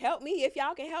me if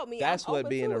y'all can help me. That's I'm what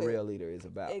open being to a it. real leader is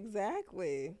about.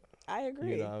 Exactly. I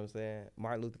agree. You know what I'm saying?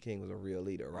 Martin Luther King was a real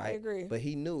leader, right? I agree. But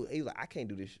he knew, he was like, I can't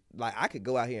do this. Like, I could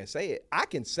go out here and say it. I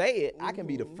can say it. I can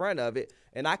be the front of it,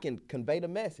 and I can convey the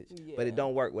message. Yeah. But it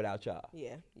don't work without y'all.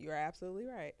 Yeah, you're absolutely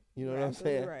right. You know what I'm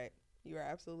saying? Right. You are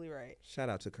absolutely right. Shout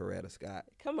out to Coretta Scott.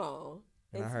 Come on.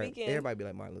 And I heard everybody be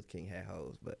like Martin Luther King had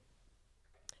hoes, but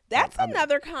that's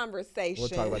another conversation. We'll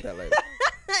talk about that later.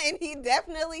 And he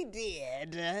definitely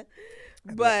did.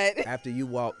 But after you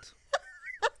walked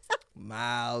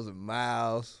miles and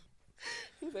miles.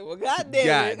 He said, well,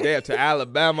 goddamn to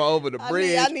Alabama over the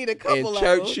bridge. I need a couple in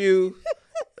church shoes.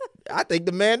 I think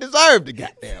the man deserved a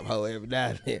goddamn hoe every now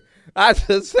and then. I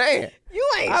just saying. You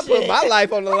ain't I shit. put my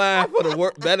life on the line for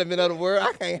the betterment of the world.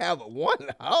 I can't have a one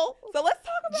hoe. So let's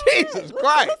talk about Jesus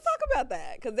Christ. Let's talk about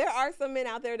that. Because there are some men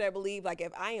out there that believe, like,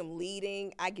 if I am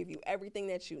leading, I give you everything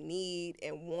that you need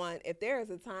and want. If there is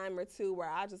a time or two where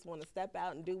I just want to step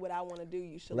out and do what I want to do,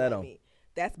 you should let me.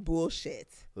 That's bullshit.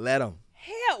 Let them.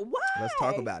 Hell, why? Let's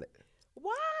talk about it.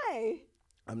 Why?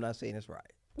 I'm not saying it's right.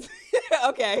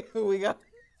 Okay, here we go.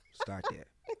 Start there.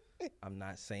 I'm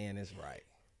not saying it's right.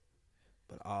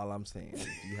 But all I'm saying is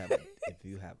if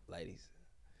you have ladies,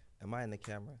 am I in the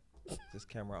camera? Is this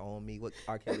camera on me? What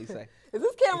R. Kelly say? Is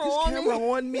this camera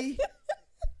on me?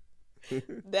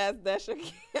 That's your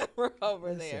camera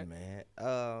over there. Listen,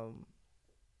 man.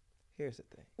 Here's the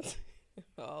thing.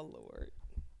 Oh Lord.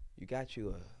 You got you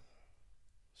a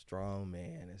strong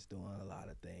man that's doing a lot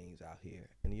of things out here.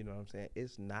 And you know what I'm saying?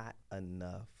 It's not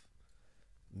enough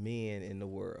men in the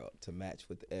world to match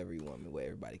with every woman where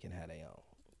everybody can have their own.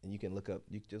 And you can look up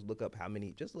how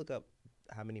many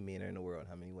men are in the world,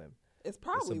 how many women. It's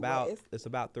probably it's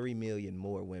about 3 million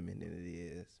more women than it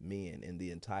is men in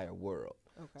the entire world.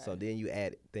 Okay. So then you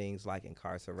add things like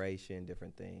incarceration,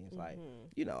 different things like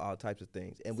all types of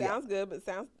things. And sounds good, but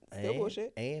sounds still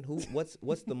bullshit. And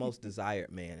what's the most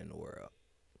desired man in the world?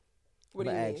 What I'm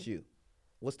do you gonna mean? ask you,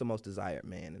 what's the most desired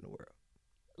man in the world?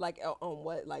 Like on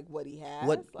what? Like what he has?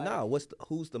 What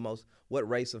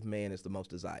race of man is the most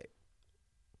desired?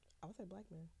 I would say black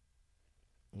man.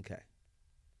 Okay.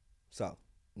 So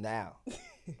now,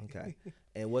 okay,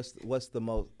 and what's the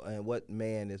most, and what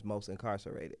man is most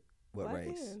incarcerated? What Black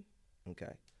race? man.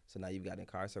 Okay. So now you've got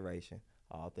incarceration,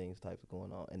 all things types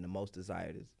going on, and the most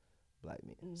desired is black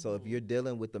men. Mm-hmm. So if you're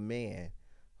dealing with a man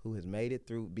who has made it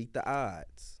through, beat the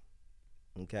odds,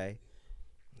 okay,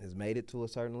 has made it to a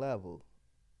certain level,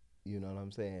 you know what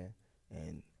I'm saying,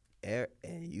 and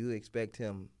you expect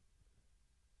him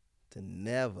to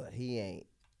never, he ain't.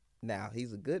 Now,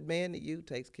 he's a good man to you,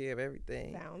 takes care of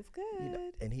everything. Sounds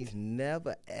good. And he's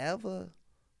never, ever,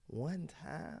 one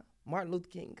time, Martin Luther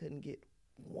King couldn't get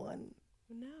one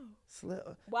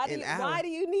slip. Why do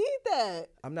you need that?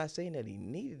 I'm not saying that he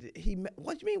needed it.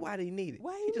 What do you mean, why did he need it?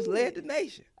 Why he just led the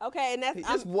nation. Okay, and that's... He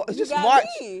just marched.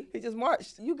 Me. He just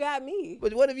marched. You got me.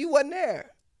 But what if you wasn't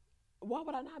there? Why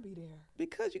would I not be there?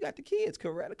 Because you got the kids.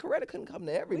 Coretta couldn't come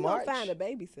to every We're march. going to find a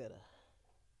babysitter.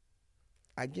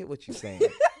 I get what you're saying.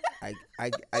 I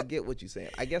get what you're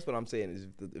saying. I guess what I'm saying is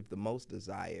if the most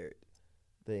desired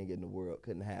thing in the world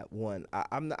couldn't have one,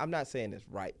 I'm not saying it's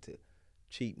right to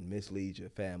cheat and mislead your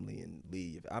family and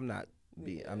leave. I'm not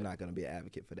going to be an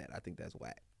advocate for that. I think that's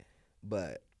whack.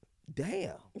 But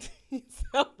damn,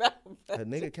 a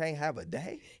nigga can't have a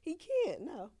day. He can't.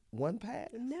 No. One pass.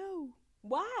 No.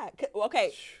 Why?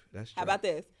 Okay. That's true. How about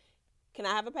this? Can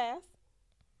I have a pass?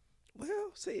 Well,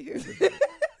 see, here's the thing.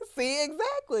 See,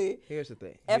 exactly. Here's the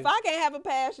thing. If I can't have a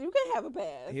pass, you can have a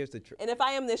pass. Here's the truth. And if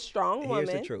I am this strong woman.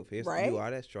 Here's the truth. You are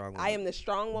that strong woman. I am the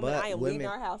strong woman. I am leading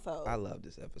our household. I love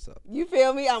this episode. You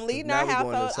feel me? I'm leading our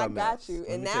household. I got else. you.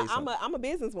 And now I'm a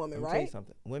businesswoman, right? Tell you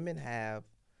something.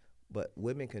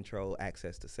 Women control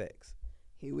access to sex.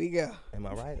 Here we go. Am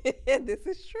I right? This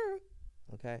is true.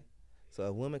 Okay. So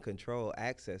if women control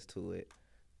access to it,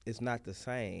 it's not the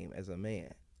same as a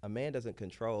man. A man doesn't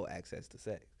control access to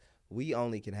sex. We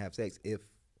only can have sex if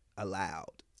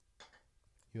allowed.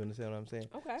 You understand what I'm saying?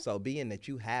 Okay. So being that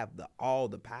you have all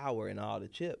the power and all the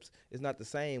chips, it's not the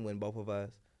same when both of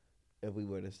us, if we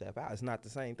were to step out, it's not the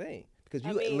same thing. Because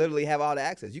you literally have all the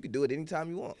access. You could do it anytime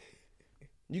you want.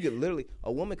 You could literally,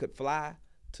 a woman could fly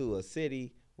to a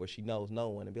city where she knows no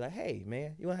one and be like, hey,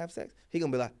 man, you want to have sex? He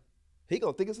going to be like, he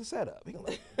going to think it's a setup. He going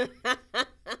to be like,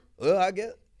 well, I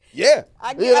guess. Yeah.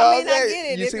 I get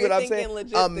it. You see what I'm saying?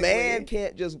 A man logistically.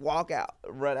 can't just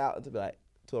run out and be like,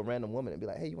 to a random woman and be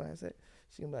like, hey, you want to have sex?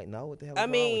 She's going to be like, no, what the hell is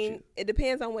wrong with you? It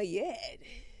depends on where you at.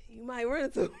 You might run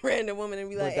into a random woman and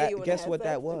be like, hey, you want to have sex? Guess what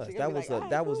that was?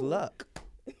 That was luck.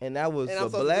 And that was a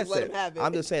blessing.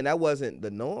 I'm just saying that wasn't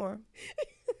the norm.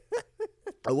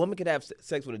 A woman could have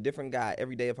sex with a different guy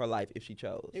every day of her life if she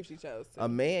chose. If she chose to. A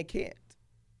man can't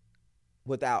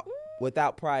without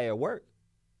prior work.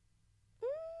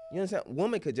 You understand?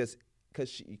 Woman could just,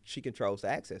 because she controls the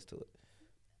access to it.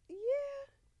 Yeah.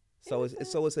 So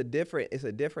it's a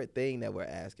different thing that we're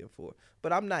asking for.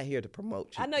 But I'm not here to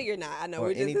promote you. I know you're not. I know or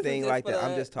we're just anything like that.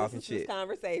 I'm just talking shit. This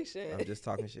conversation. I'm just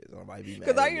talking shit. So nobody be mad.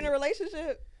 Because are you in a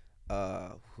relationship?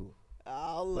 Oh,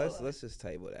 Lord. Let's just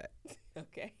table that.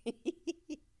 Okay.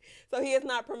 So he is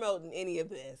not promoting any of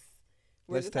this.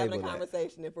 We're just having a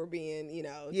conversation if we're being, yeah,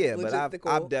 logistical. but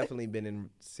I've definitely been in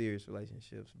serious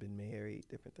relationships, been married,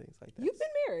 different things like that. You've been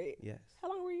married? Yes. How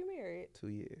long were you married? 2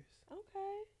 years.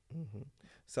 Okay. Mm-hmm.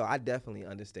 So I definitely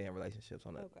understand relationships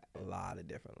on a lot of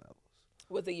different levels.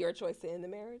 Was it your choice to end the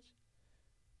marriage?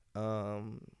 I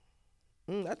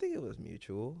think it was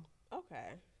mutual.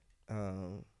 Okay.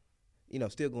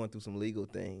 Still going through some legal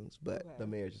things, but the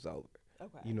marriage is over.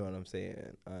 Okay. You know what I'm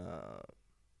saying?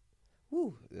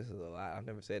 This is a lot. I've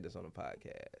never said this on a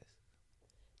podcast.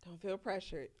 Don't feel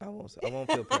pressured. I won't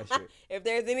feel pressured. If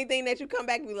there's anything that you come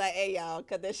back and be like, hey, y'all,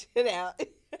 cut that shit out.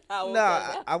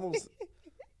 I won't.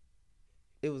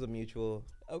 It was a mutual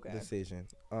decision.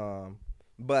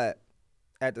 But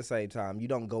at the same time, you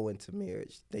don't go into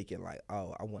marriage thinking like,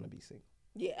 oh, I want to be single.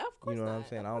 Yeah, of course. You know what I'm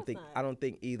saying? I don't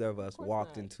think either of us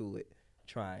walked not. into it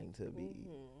trying to be.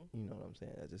 You know what I'm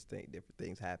saying? I just think different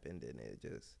things happened and it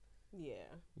just. Yeah.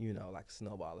 Like a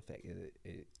snowball effect,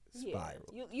 it spiraled.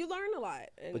 Yeah. You learn a lot.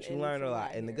 But you learn a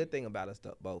lot. And the good thing about us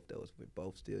both, though, is we're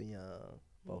both still young.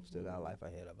 Both still got life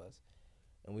ahead of us.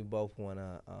 And we both want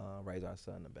to raise our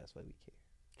son the best way we can.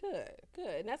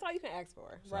 Good. And that's all you can ask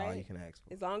for, That's right? all you can ask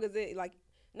for. As long as it, like,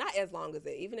 not as long as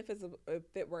it, even if if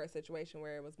it were a situation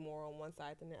where it was more on one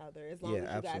side than the other, as long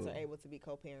as you guys are able to be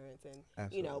co-parents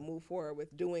and you know, move forward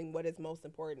with doing what is most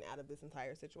important out of this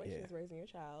entire situation is raising your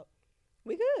child,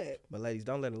 we good. But ladies,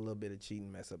 don't let a little bit of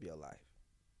cheating mess up your life.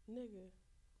 Nigga.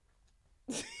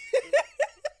 This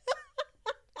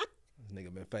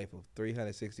nigga been faithful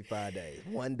 365 days.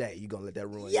 One day you gonna let that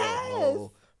ruin your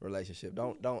whole relationship.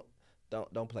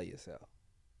 Don't play yourself.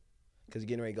 Cause you're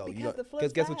getting ready to go.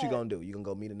 Because guess what you gonna do? You gonna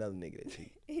go meet another nigga that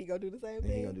cheat. He gonna do the same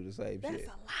thing. He gonna do the same That's shit. a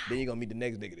lie. Then you gonna meet the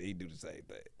next nigga that he do the same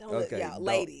thing.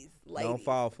 Ladies. Don't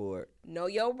fall for it. Know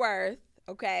your worth.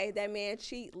 Okay, that man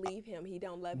cheat. Leave him. He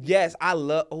don't love you. Yes, I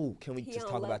love. Oh, can we just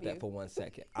talk about that for 1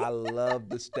 second? I love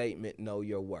the statement "Know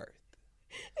your worth."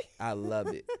 I love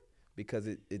it because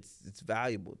it's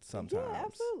valuable sometimes. Yeah,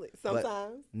 absolutely. Sometimes.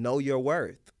 But know your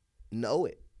worth. Know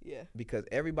it. Yeah. Because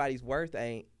everybody's worth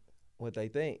ain't what they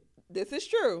think. This is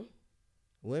true.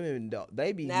 Women don't.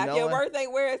 They be now, knowing. If your worth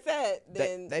ain't where it's at,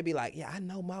 then they be like, yeah, I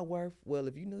know my worth. Well,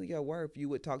 if you knew your worth, you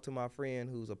would talk to my friend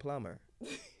who's a plumber.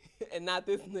 And not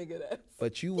this nigga that's.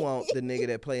 But you want the nigga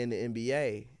that play in the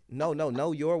NBA. No,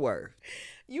 know your worth.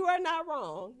 You are not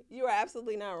wrong. You are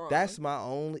absolutely not wrong. That's my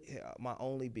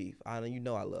only beef. I know you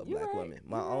know I love black women.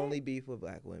 My only beef with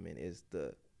black women is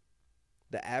the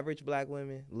average black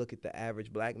women look at the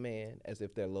average black man as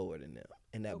if they're lower than them,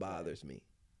 and that bothers me.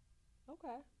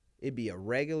 Okay. It'd be a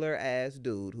regular ass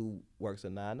dude who works a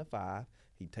 9 to 5.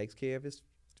 He takes care of his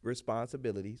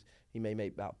responsibilities. He may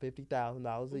make about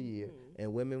 $50,000 a year,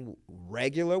 and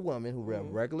regular women who have a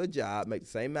regular job, make the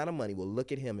same amount of money, will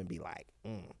look at him and be like,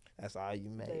 "That's all you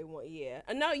make." They want,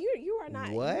 no, you are not.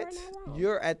 What? You are not wrong.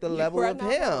 You're at the level of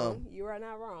him. Wrong. You are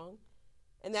not wrong.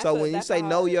 And that's so when you say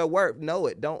know your worth, know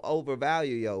it. Don't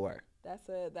overvalue your worth. That's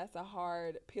a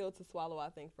hard pill to swallow, I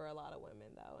think, for a lot of women,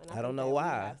 though. And I don't know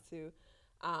why.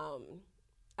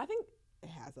 I think it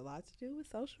has a lot to do with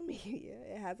social media.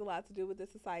 It has a lot to do with the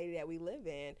society that we live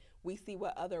in. We see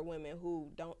what other women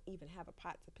who don't even have a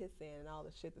pot to piss in and all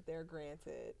the shit that they're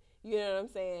granted. You know what I'm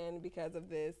saying? Because of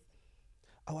this.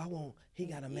 Oh, he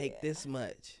got to make this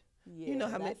much. Yeah, you know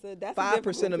how many? That's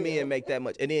 5% of men make that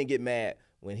much and then get mad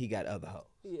when he got other hoes.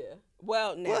 Yeah.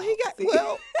 Well, now. Well, he got,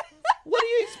 what do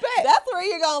you expect? That's where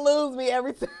you're going to lose me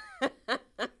every time.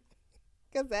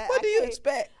 What do you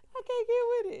expect? I can't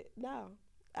get with it. No.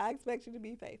 I expect you to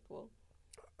be faithful.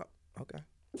 Okay.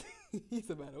 He's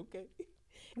about okay.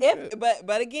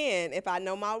 But again, if I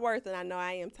know my worth and I know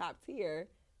I am top tier,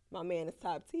 my man is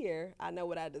top tier, I know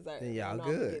what I deserve. Then y'all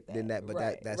good.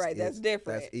 That's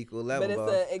different. That's equal level.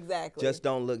 But it's exactly. Just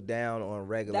don't look down on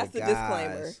regular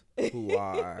guys who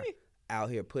are out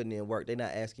here putting in work. They're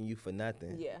not asking you for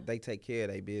nothing. Yeah. They take care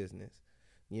of their business.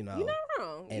 You know. You're not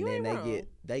wrong. And then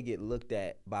they get looked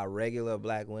at by regular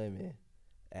black women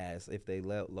as if they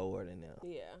lower than them.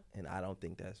 Yeah. And I don't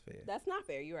think that's fair. That's not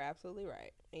fair. You are absolutely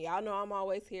right. And y'all know I'm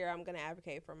always here. I'm going to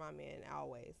advocate for my men.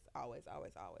 Always, always,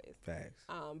 always, always. Facts.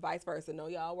 Vice versa. Know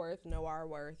y'all worth, know our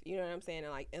worth. You know what I'm saying?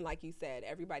 And like you said,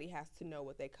 everybody has to know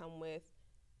what they come with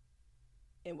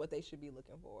and what they should be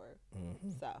looking for.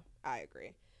 Mm-hmm. So I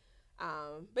agree.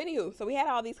 But anywho, so we had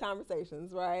all these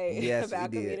conversations, right? Yes,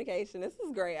 about we did. communication. This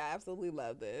is great. I absolutely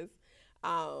love this.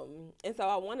 And so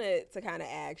I wanted to kind of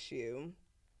ask you,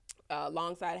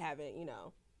 alongside having,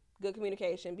 good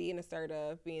communication, being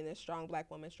assertive, being a strong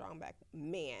black woman, strong black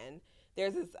man,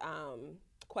 there's this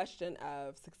question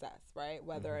of success, right?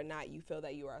 Whether or not you feel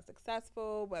that you are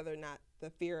successful, whether or not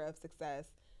the fear of success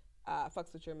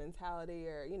fucks with your mentality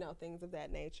or, things of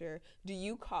that nature. Do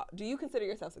you consider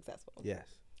yourself successful? Yes.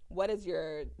 What is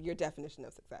your definition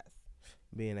of success?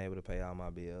 Being able to pay all my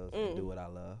bills and do what I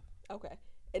love. Okay.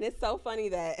 And it's so funny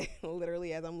that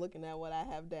literally as I'm looking at what I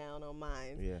have down on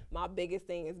mine, my biggest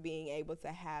thing is being able to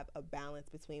have a balance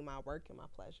between my work and my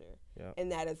pleasure. Yep.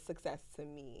 And that is success to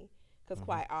me. Because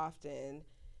quite often,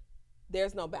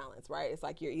 there's no balance, right? It's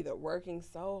like you're either working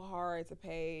so hard to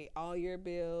pay all your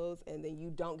bills and then you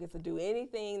don't get to do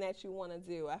anything that you want to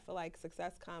do. I feel like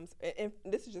success comes, and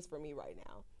this is just for me right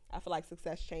now, I feel like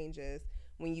success changes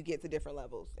when you get to different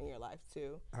levels in your life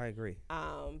too. I agree.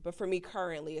 But for me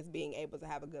currently, it's being able to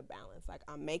have a good balance. Like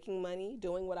I'm making money,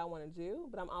 doing what I want to do,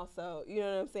 but I'm also, you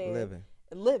know what I'm saying?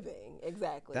 Living,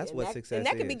 exactly. That's what success is. And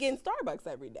that could be getting Starbucks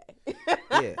every day.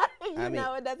 Yeah.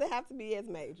 It doesn't have to be as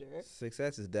major.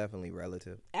 Success is definitely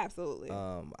relative. Absolutely.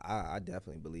 I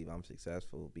definitely believe I'm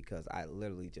successful because I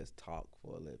literally just talk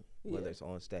for a living, whether it's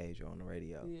on stage or on the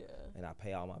radio. Yeah. And I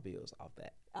pay all my bills off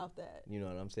that. You know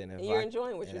what I'm saying? And you're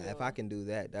enjoying what you're doing. If I can do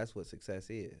that, that's what success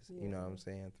is. You know what I'm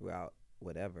saying? Throughout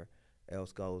whatever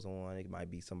else goes on, it might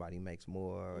be somebody makes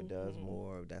more or does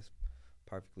more. That's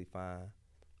perfectly fine.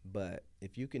 But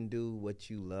if you can do what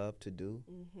you love to do,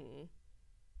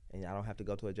 and I don't have to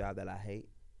go to a job that I hate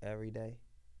every day,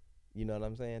 you know what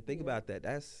I'm saying? Think about that.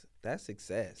 That's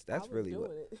success. That's really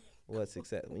what's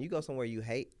success. When you go somewhere you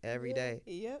hate every day,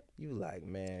 you like,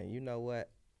 man, you know what?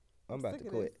 I'm about to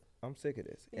quit. I'm sick of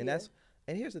this. And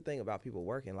and here's the thing about people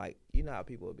working. Like, you know how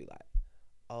people would be like,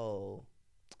 oh,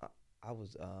 I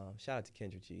was shout out to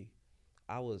Kendra G.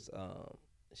 I was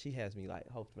she has me like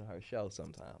hosting her show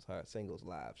sometimes, her singles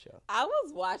live show. I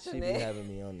was watching it. She be having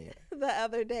me on there the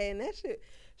other day, and that shit,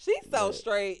 she's so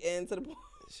straight and to the point.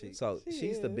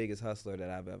 She's the biggest hustler that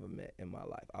I've ever met in my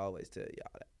life. I always tell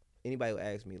y'all that. Anybody who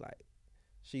asks me, like,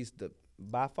 she's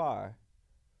by far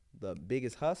the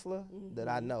biggest hustler that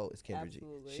I know is Kendra G.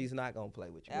 She's not gonna play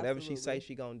with you. Whatever she say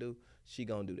she gonna do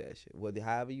that shit. Whether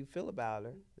however you feel about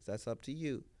her, that's up to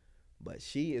you. But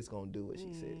she is gonna do what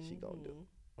she said she gonna do.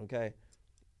 Okay?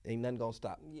 Ain't nothing gonna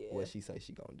stop what she say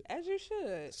she gonna do. As you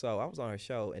should. So I was on her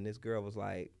show and this girl was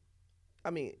like, I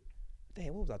mean,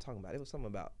 damn, what was I talking about? It was something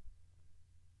about,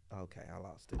 okay, I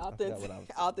lost it. I forgot what I was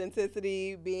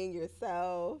authenticity, being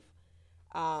yourself.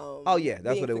 Oh yeah,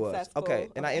 that's what it was. Okay,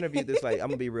 and I interviewed this lady. I'm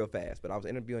gonna be real fast, but I was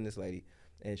interviewing this lady,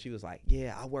 and she was like,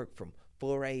 "Yeah, I work from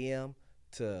 4 a.m.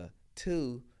 to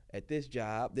 2 at this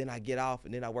job. Then I get off,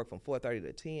 and then I work from 4:30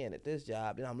 to 10 at this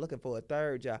job. Then I'm looking for a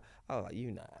third job." I was like,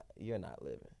 "You're not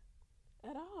living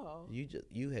at all.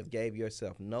 You have gave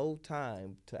yourself no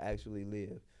time to actually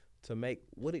live. To make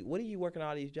what are you working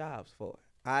all these jobs for?"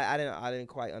 I didn't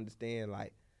quite understand.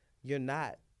 Like, you're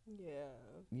not. Yeah.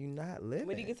 You're not living.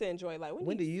 When do you get to enjoy? Like,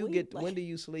 when do you sleep? When do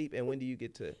you sleep, and when do you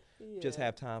get to just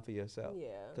have time for yourself? Yeah.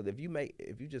 Because if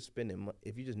you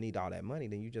just need all that money,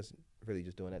 then you just really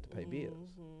just doing that to pay bills.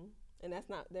 And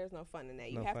there's no fun in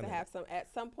that. You have to have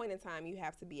at some point in time, you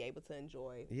have to be able to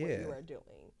enjoy what you are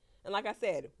doing. And like I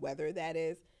said, whether that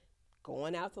is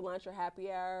going out to lunch or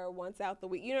happy hour once out the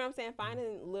week, you know what I'm saying?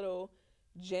 Finding little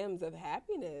gems of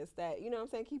happiness that, you know what I'm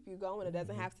saying, keep you going. It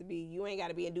doesn't have to be, you ain't got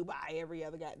to be in Dubai every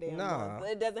other goddamn month.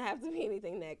 It doesn't have to be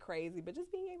anything that crazy, but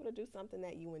just being able to do something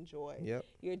that you enjoy.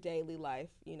 Your daily life,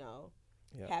 you know,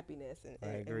 happiness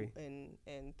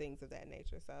and things of that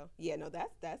nature. So yeah, no,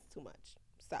 that's too much.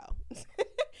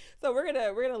 So we're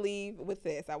gonna leave with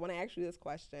this. I want to ask you this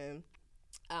question.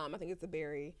 I think it's a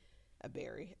very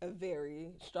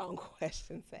strong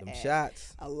question to ask.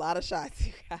 Shots. A lot of shots,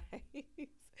 you guys.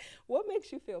 What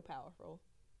makes you feel powerful?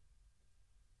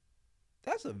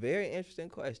 That's a very interesting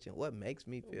question. What makes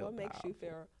me feel powerful? What makes you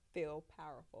feel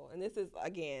powerful? And this is,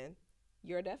 again,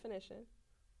 your definition,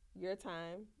 your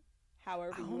time,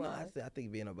 however you are. I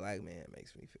think being a black man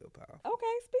makes me feel powerful. Okay,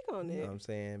 speak on it. You know what I'm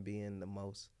saying? Being the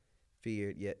most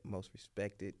feared yet most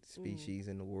respected species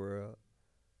in the world.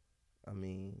 I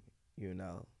mean, you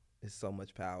know, there's so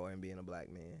much power in being a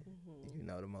black man. You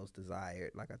know, the most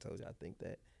desired. Like I told you, I think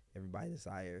that everybody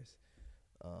desires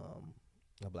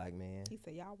a black man. He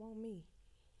said, "Y'all want me."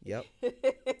 Yep.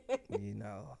 You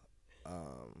know, I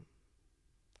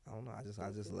don't know. I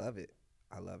just love it.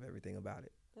 I love everything about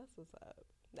it. That's what's up.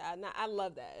 I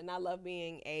love that, and I love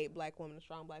being a black woman, a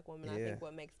strong black woman. I think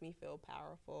what makes me feel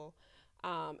powerful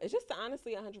is just to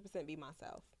honestly 100% be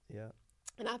myself. Yeah.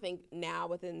 And I think now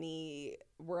within the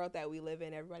world that we live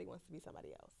in, everybody wants to be somebody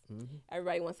else.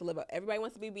 Everybody wants to live up. Everybody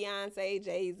wants to be Beyonce,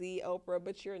 Jay-Z, Oprah,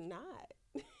 but you're not.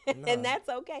 And that's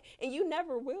okay. And you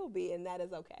never will be, and that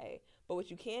is okay. But what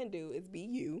you can do is be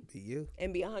you. Be you.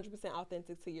 And be 100%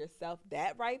 authentic to yourself.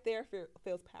 That right there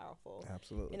feels powerful.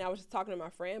 Absolutely. And I was just talking to my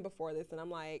friend before this, and I'm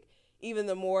like, even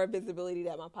the more visibility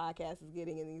that my podcast is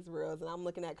getting in these reels, and I'm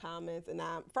looking at comments, and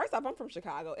first off, I'm from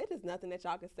Chicago. It is nothing that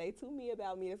y'all can say to me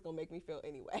about me that's going to make me feel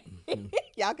anyway.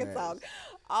 Y'all can talk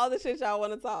all the shit y'all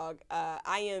want to talk.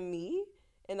 I am me,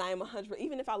 and I am 100%.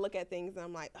 Even if I look at things and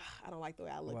I'm like, I don't like the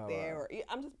way I look there, or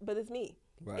but it's me.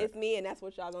 Right. It's me, and that's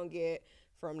what y'all going to get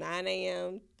from 9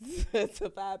 a.m.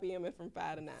 to 5 p.m. and from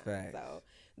 5 to 9. Right. So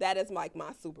that is like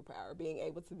my superpower, being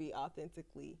able to be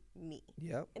authentically me.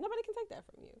 Yep. And nobody can take that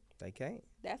from you. They can't.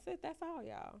 That's it. That's all,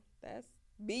 y'all.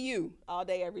 Be you all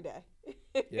day, every day.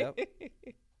 Yep.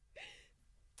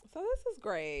 So this is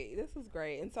great.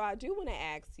 And so I do want to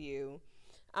ask you,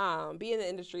 being the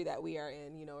industry that we are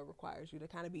in, you know, it requires you to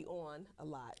kind of be on a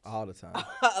lot. All the time.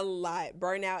 A lot.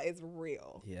 Burnout is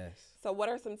real. Yes. So what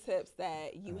are some tips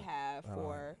that you have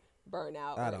for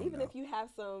burnout? I don't even know. if you have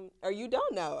some, or you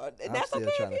don't know. I'm that's still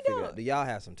okay trying if to you figure don't. out. Do y'all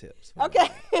have some tips? Okay.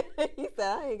 He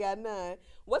said, I ain't got none.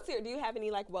 Do you have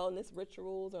any like wellness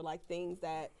rituals or like things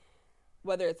that,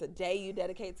 whether it's a day you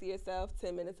dedicate to yourself,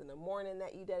 10 minutes in the morning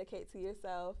that you dedicate to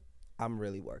yourself? I'm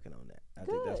really working on that. I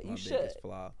Good. think that's my biggest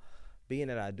flaw. Being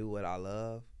that I do what I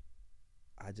love,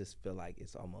 I just feel like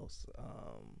it's almost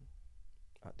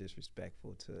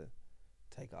disrespectful to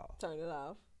take off. Turn it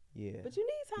off. Yeah. But you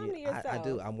need time to yourself. I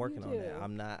do. I'm working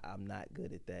on that. I'm not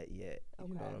good at that yet. Okay.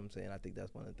 You know what I'm saying? I think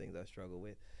that's one of the things I struggle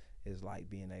with is like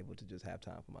being able to just have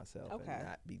time for myself and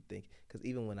not be thinking. Because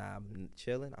even when I'm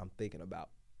chilling, I'm thinking about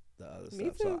the other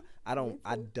stuff. Too. So I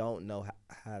don't know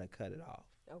how to cut it off.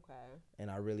 Okay.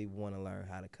 And I really want to learn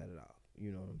how to cut it off.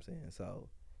 You know what I'm saying? So,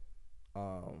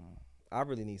 I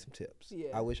really need some tips. Yeah.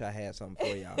 I wish I had something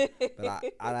for y'all, but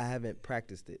I haven't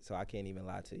practiced it, so I can't even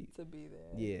lie to you. To be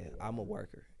there. Yeah, I'm a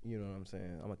worker. You know what I'm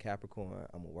saying? I'm a Capricorn.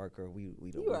 I'm a worker. We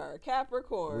don't. You are a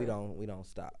Capricorn. We don't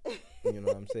stop. You know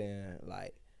what I'm saying?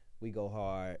 Like we go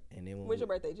hard, and then when's your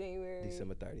birthday? January.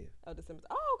 December 30th. Oh, December.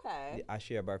 Oh, okay. Yeah, I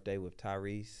share a birthday with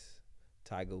Tyrese,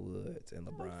 Tiger Woods, and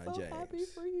LeBron I'm so James. Happy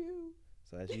for you.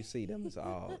 So as you see them, it's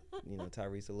all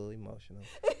Tyrese a little emotional.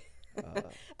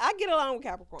 I get along with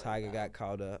Capricorn. Tiger got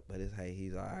caught up, but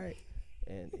he's all right,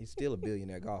 and he's still a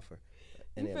billionaire golfer.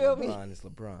 And you then feel LeBron me? is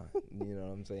LeBron. You know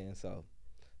what I'm saying? So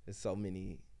there's so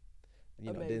many.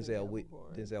 Amazing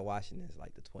Denzel Washington is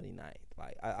like the 29th.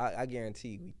 Like I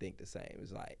guarantee we think the same.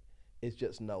 It's like it's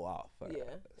just no off.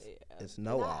 It's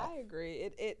no off. I agree.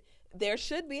 There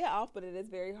should be an off, but it is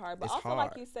very hard. But it's also, hard.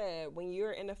 like you said, when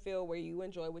you're in a field where you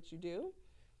enjoy what you do,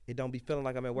 it don't be feeling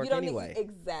like I'm at work you don't anyway.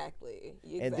 Exactly.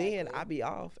 And then I be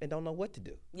off and don't know what to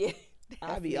do. Yeah.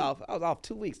 I be off. I was off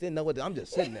 2 weeks. Didn't know what to do. I'm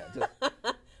just sitting there. What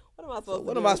am I supposed to do?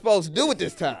 What am I supposed to do with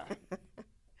this time?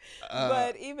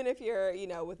 But even if you're,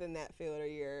 within that field or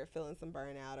you're feeling some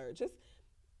burnout or just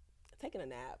taking a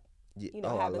nap, having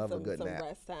I love some a good nap.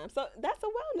 rest time. So that's a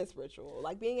wellness ritual,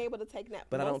 like being able to take naps.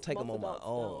 But I don't take them on my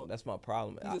own. That's my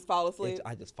problem. You just fall asleep?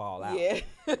 I just fall out. Yeah.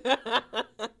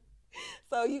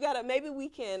 So you gotta. Maybe we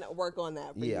can work on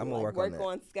that. For you. I'm gonna work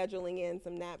on scheduling in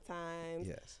some nap times.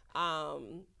 Yes.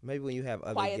 Maybe when you have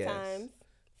other quiet guests, times,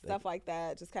 stuff like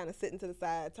that. Just kind of sitting to the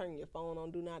side, turning your phone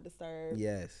on do not disturb.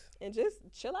 Yes. And just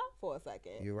chill out for a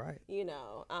second. You're right.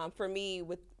 For me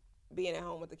with being at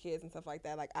home with the kids and stuff like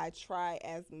that, like I try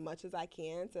as much as I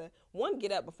can to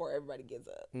get up before everybody gets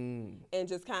up, and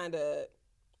just kind of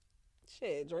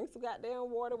drink some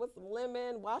goddamn water with some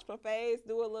lemon, wash my face,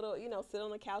 do a little, sit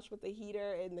on the couch with the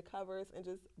heater and the covers and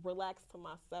just relax to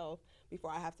myself before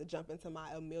I have to jump into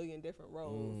a million different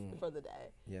roles for the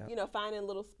day. Yeah. Finding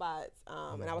little spots.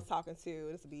 And I was talking to,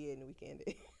 this will be in the weekend,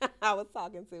 I was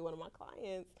talking to one of my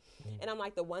clients, and I'm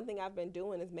like, the one thing I've been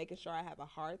doing is making sure I have a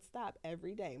hard stop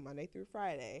every day, Monday through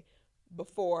Friday,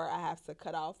 before I have to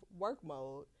cut off work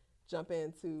mode, jump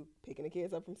into picking the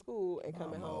kids up from school and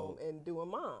coming home and doing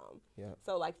mom. Yeah.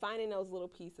 So like finding those little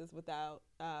pieces without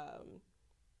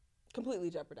completely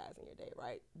jeopardizing your day,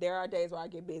 right? There are days where I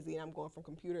get busy and I'm going from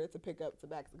computer to pick up to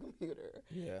back to computer.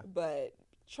 Yeah. But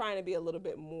trying to be a little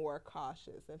bit more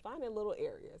cautious and finding little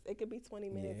areas. It could be 20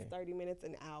 minutes, 30 minutes,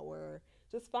 an hour.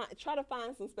 Just try to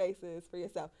find some spaces for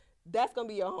yourself. That's going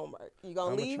to be your homework. You're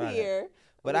going to leave here.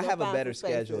 But I have a better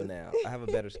schedule now.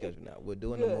 We're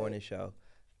doing the morning show.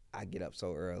 I get up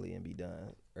so early and be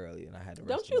done early, and I had to rest.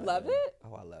 Don't you love it?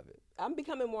 Oh, I love it. I'm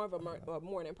becoming more of a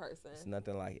morning person. It's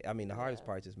nothing like. I mean, the hardest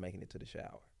part is just making it to the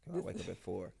shower. I wake up at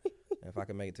 4, and if I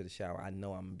can make it to the shower, I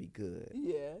know I'm gonna be good.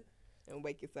 Yeah, and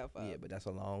wake yourself up. Yeah, but that's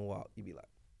a long walk. You be like,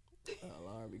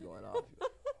 alarm be going off.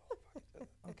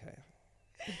 Okay.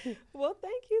 Well,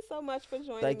 thank you so much for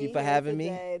joining me. Thank you for having me.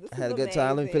 I had a good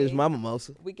time. Let me finish my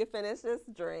mimosa. We can finish this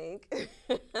drink.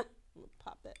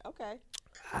 Pop that. Okay.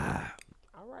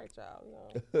 All right,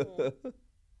 y'all.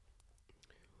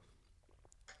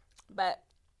 But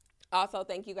also,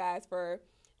 thank you guys for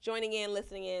joining in,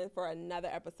 listening in for another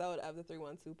episode of the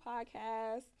 312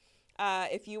 podcast.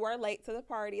 If you are late to the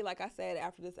party, like I said,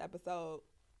 after this episode,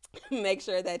 make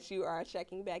sure that you are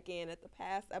checking back in at the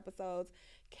past episodes.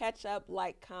 Catch up,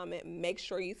 like, comment. Make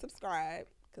sure you subscribe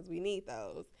because we need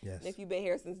those. Yes. And if you've been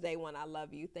here since day one, I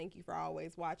love you. Thank you for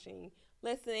always watching,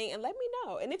 listening, and let me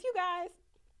know. And if you guys,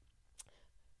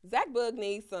 Zach Boog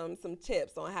needs some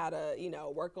tips on how to,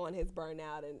 work on his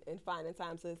burnout and finding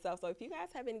time to himself. So if you guys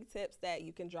have any tips that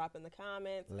you can drop in the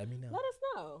comments, let me know.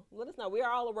 Let us know. We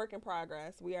are all a work in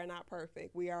progress. We are not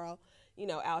perfect. We are all,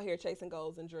 out here chasing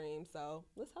goals and dreams. So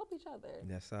let's help each other.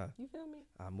 Yes, sir. You feel me?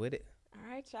 I'm with it. All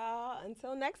right, y'all.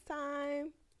 Until next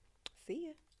time. See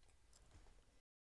ya.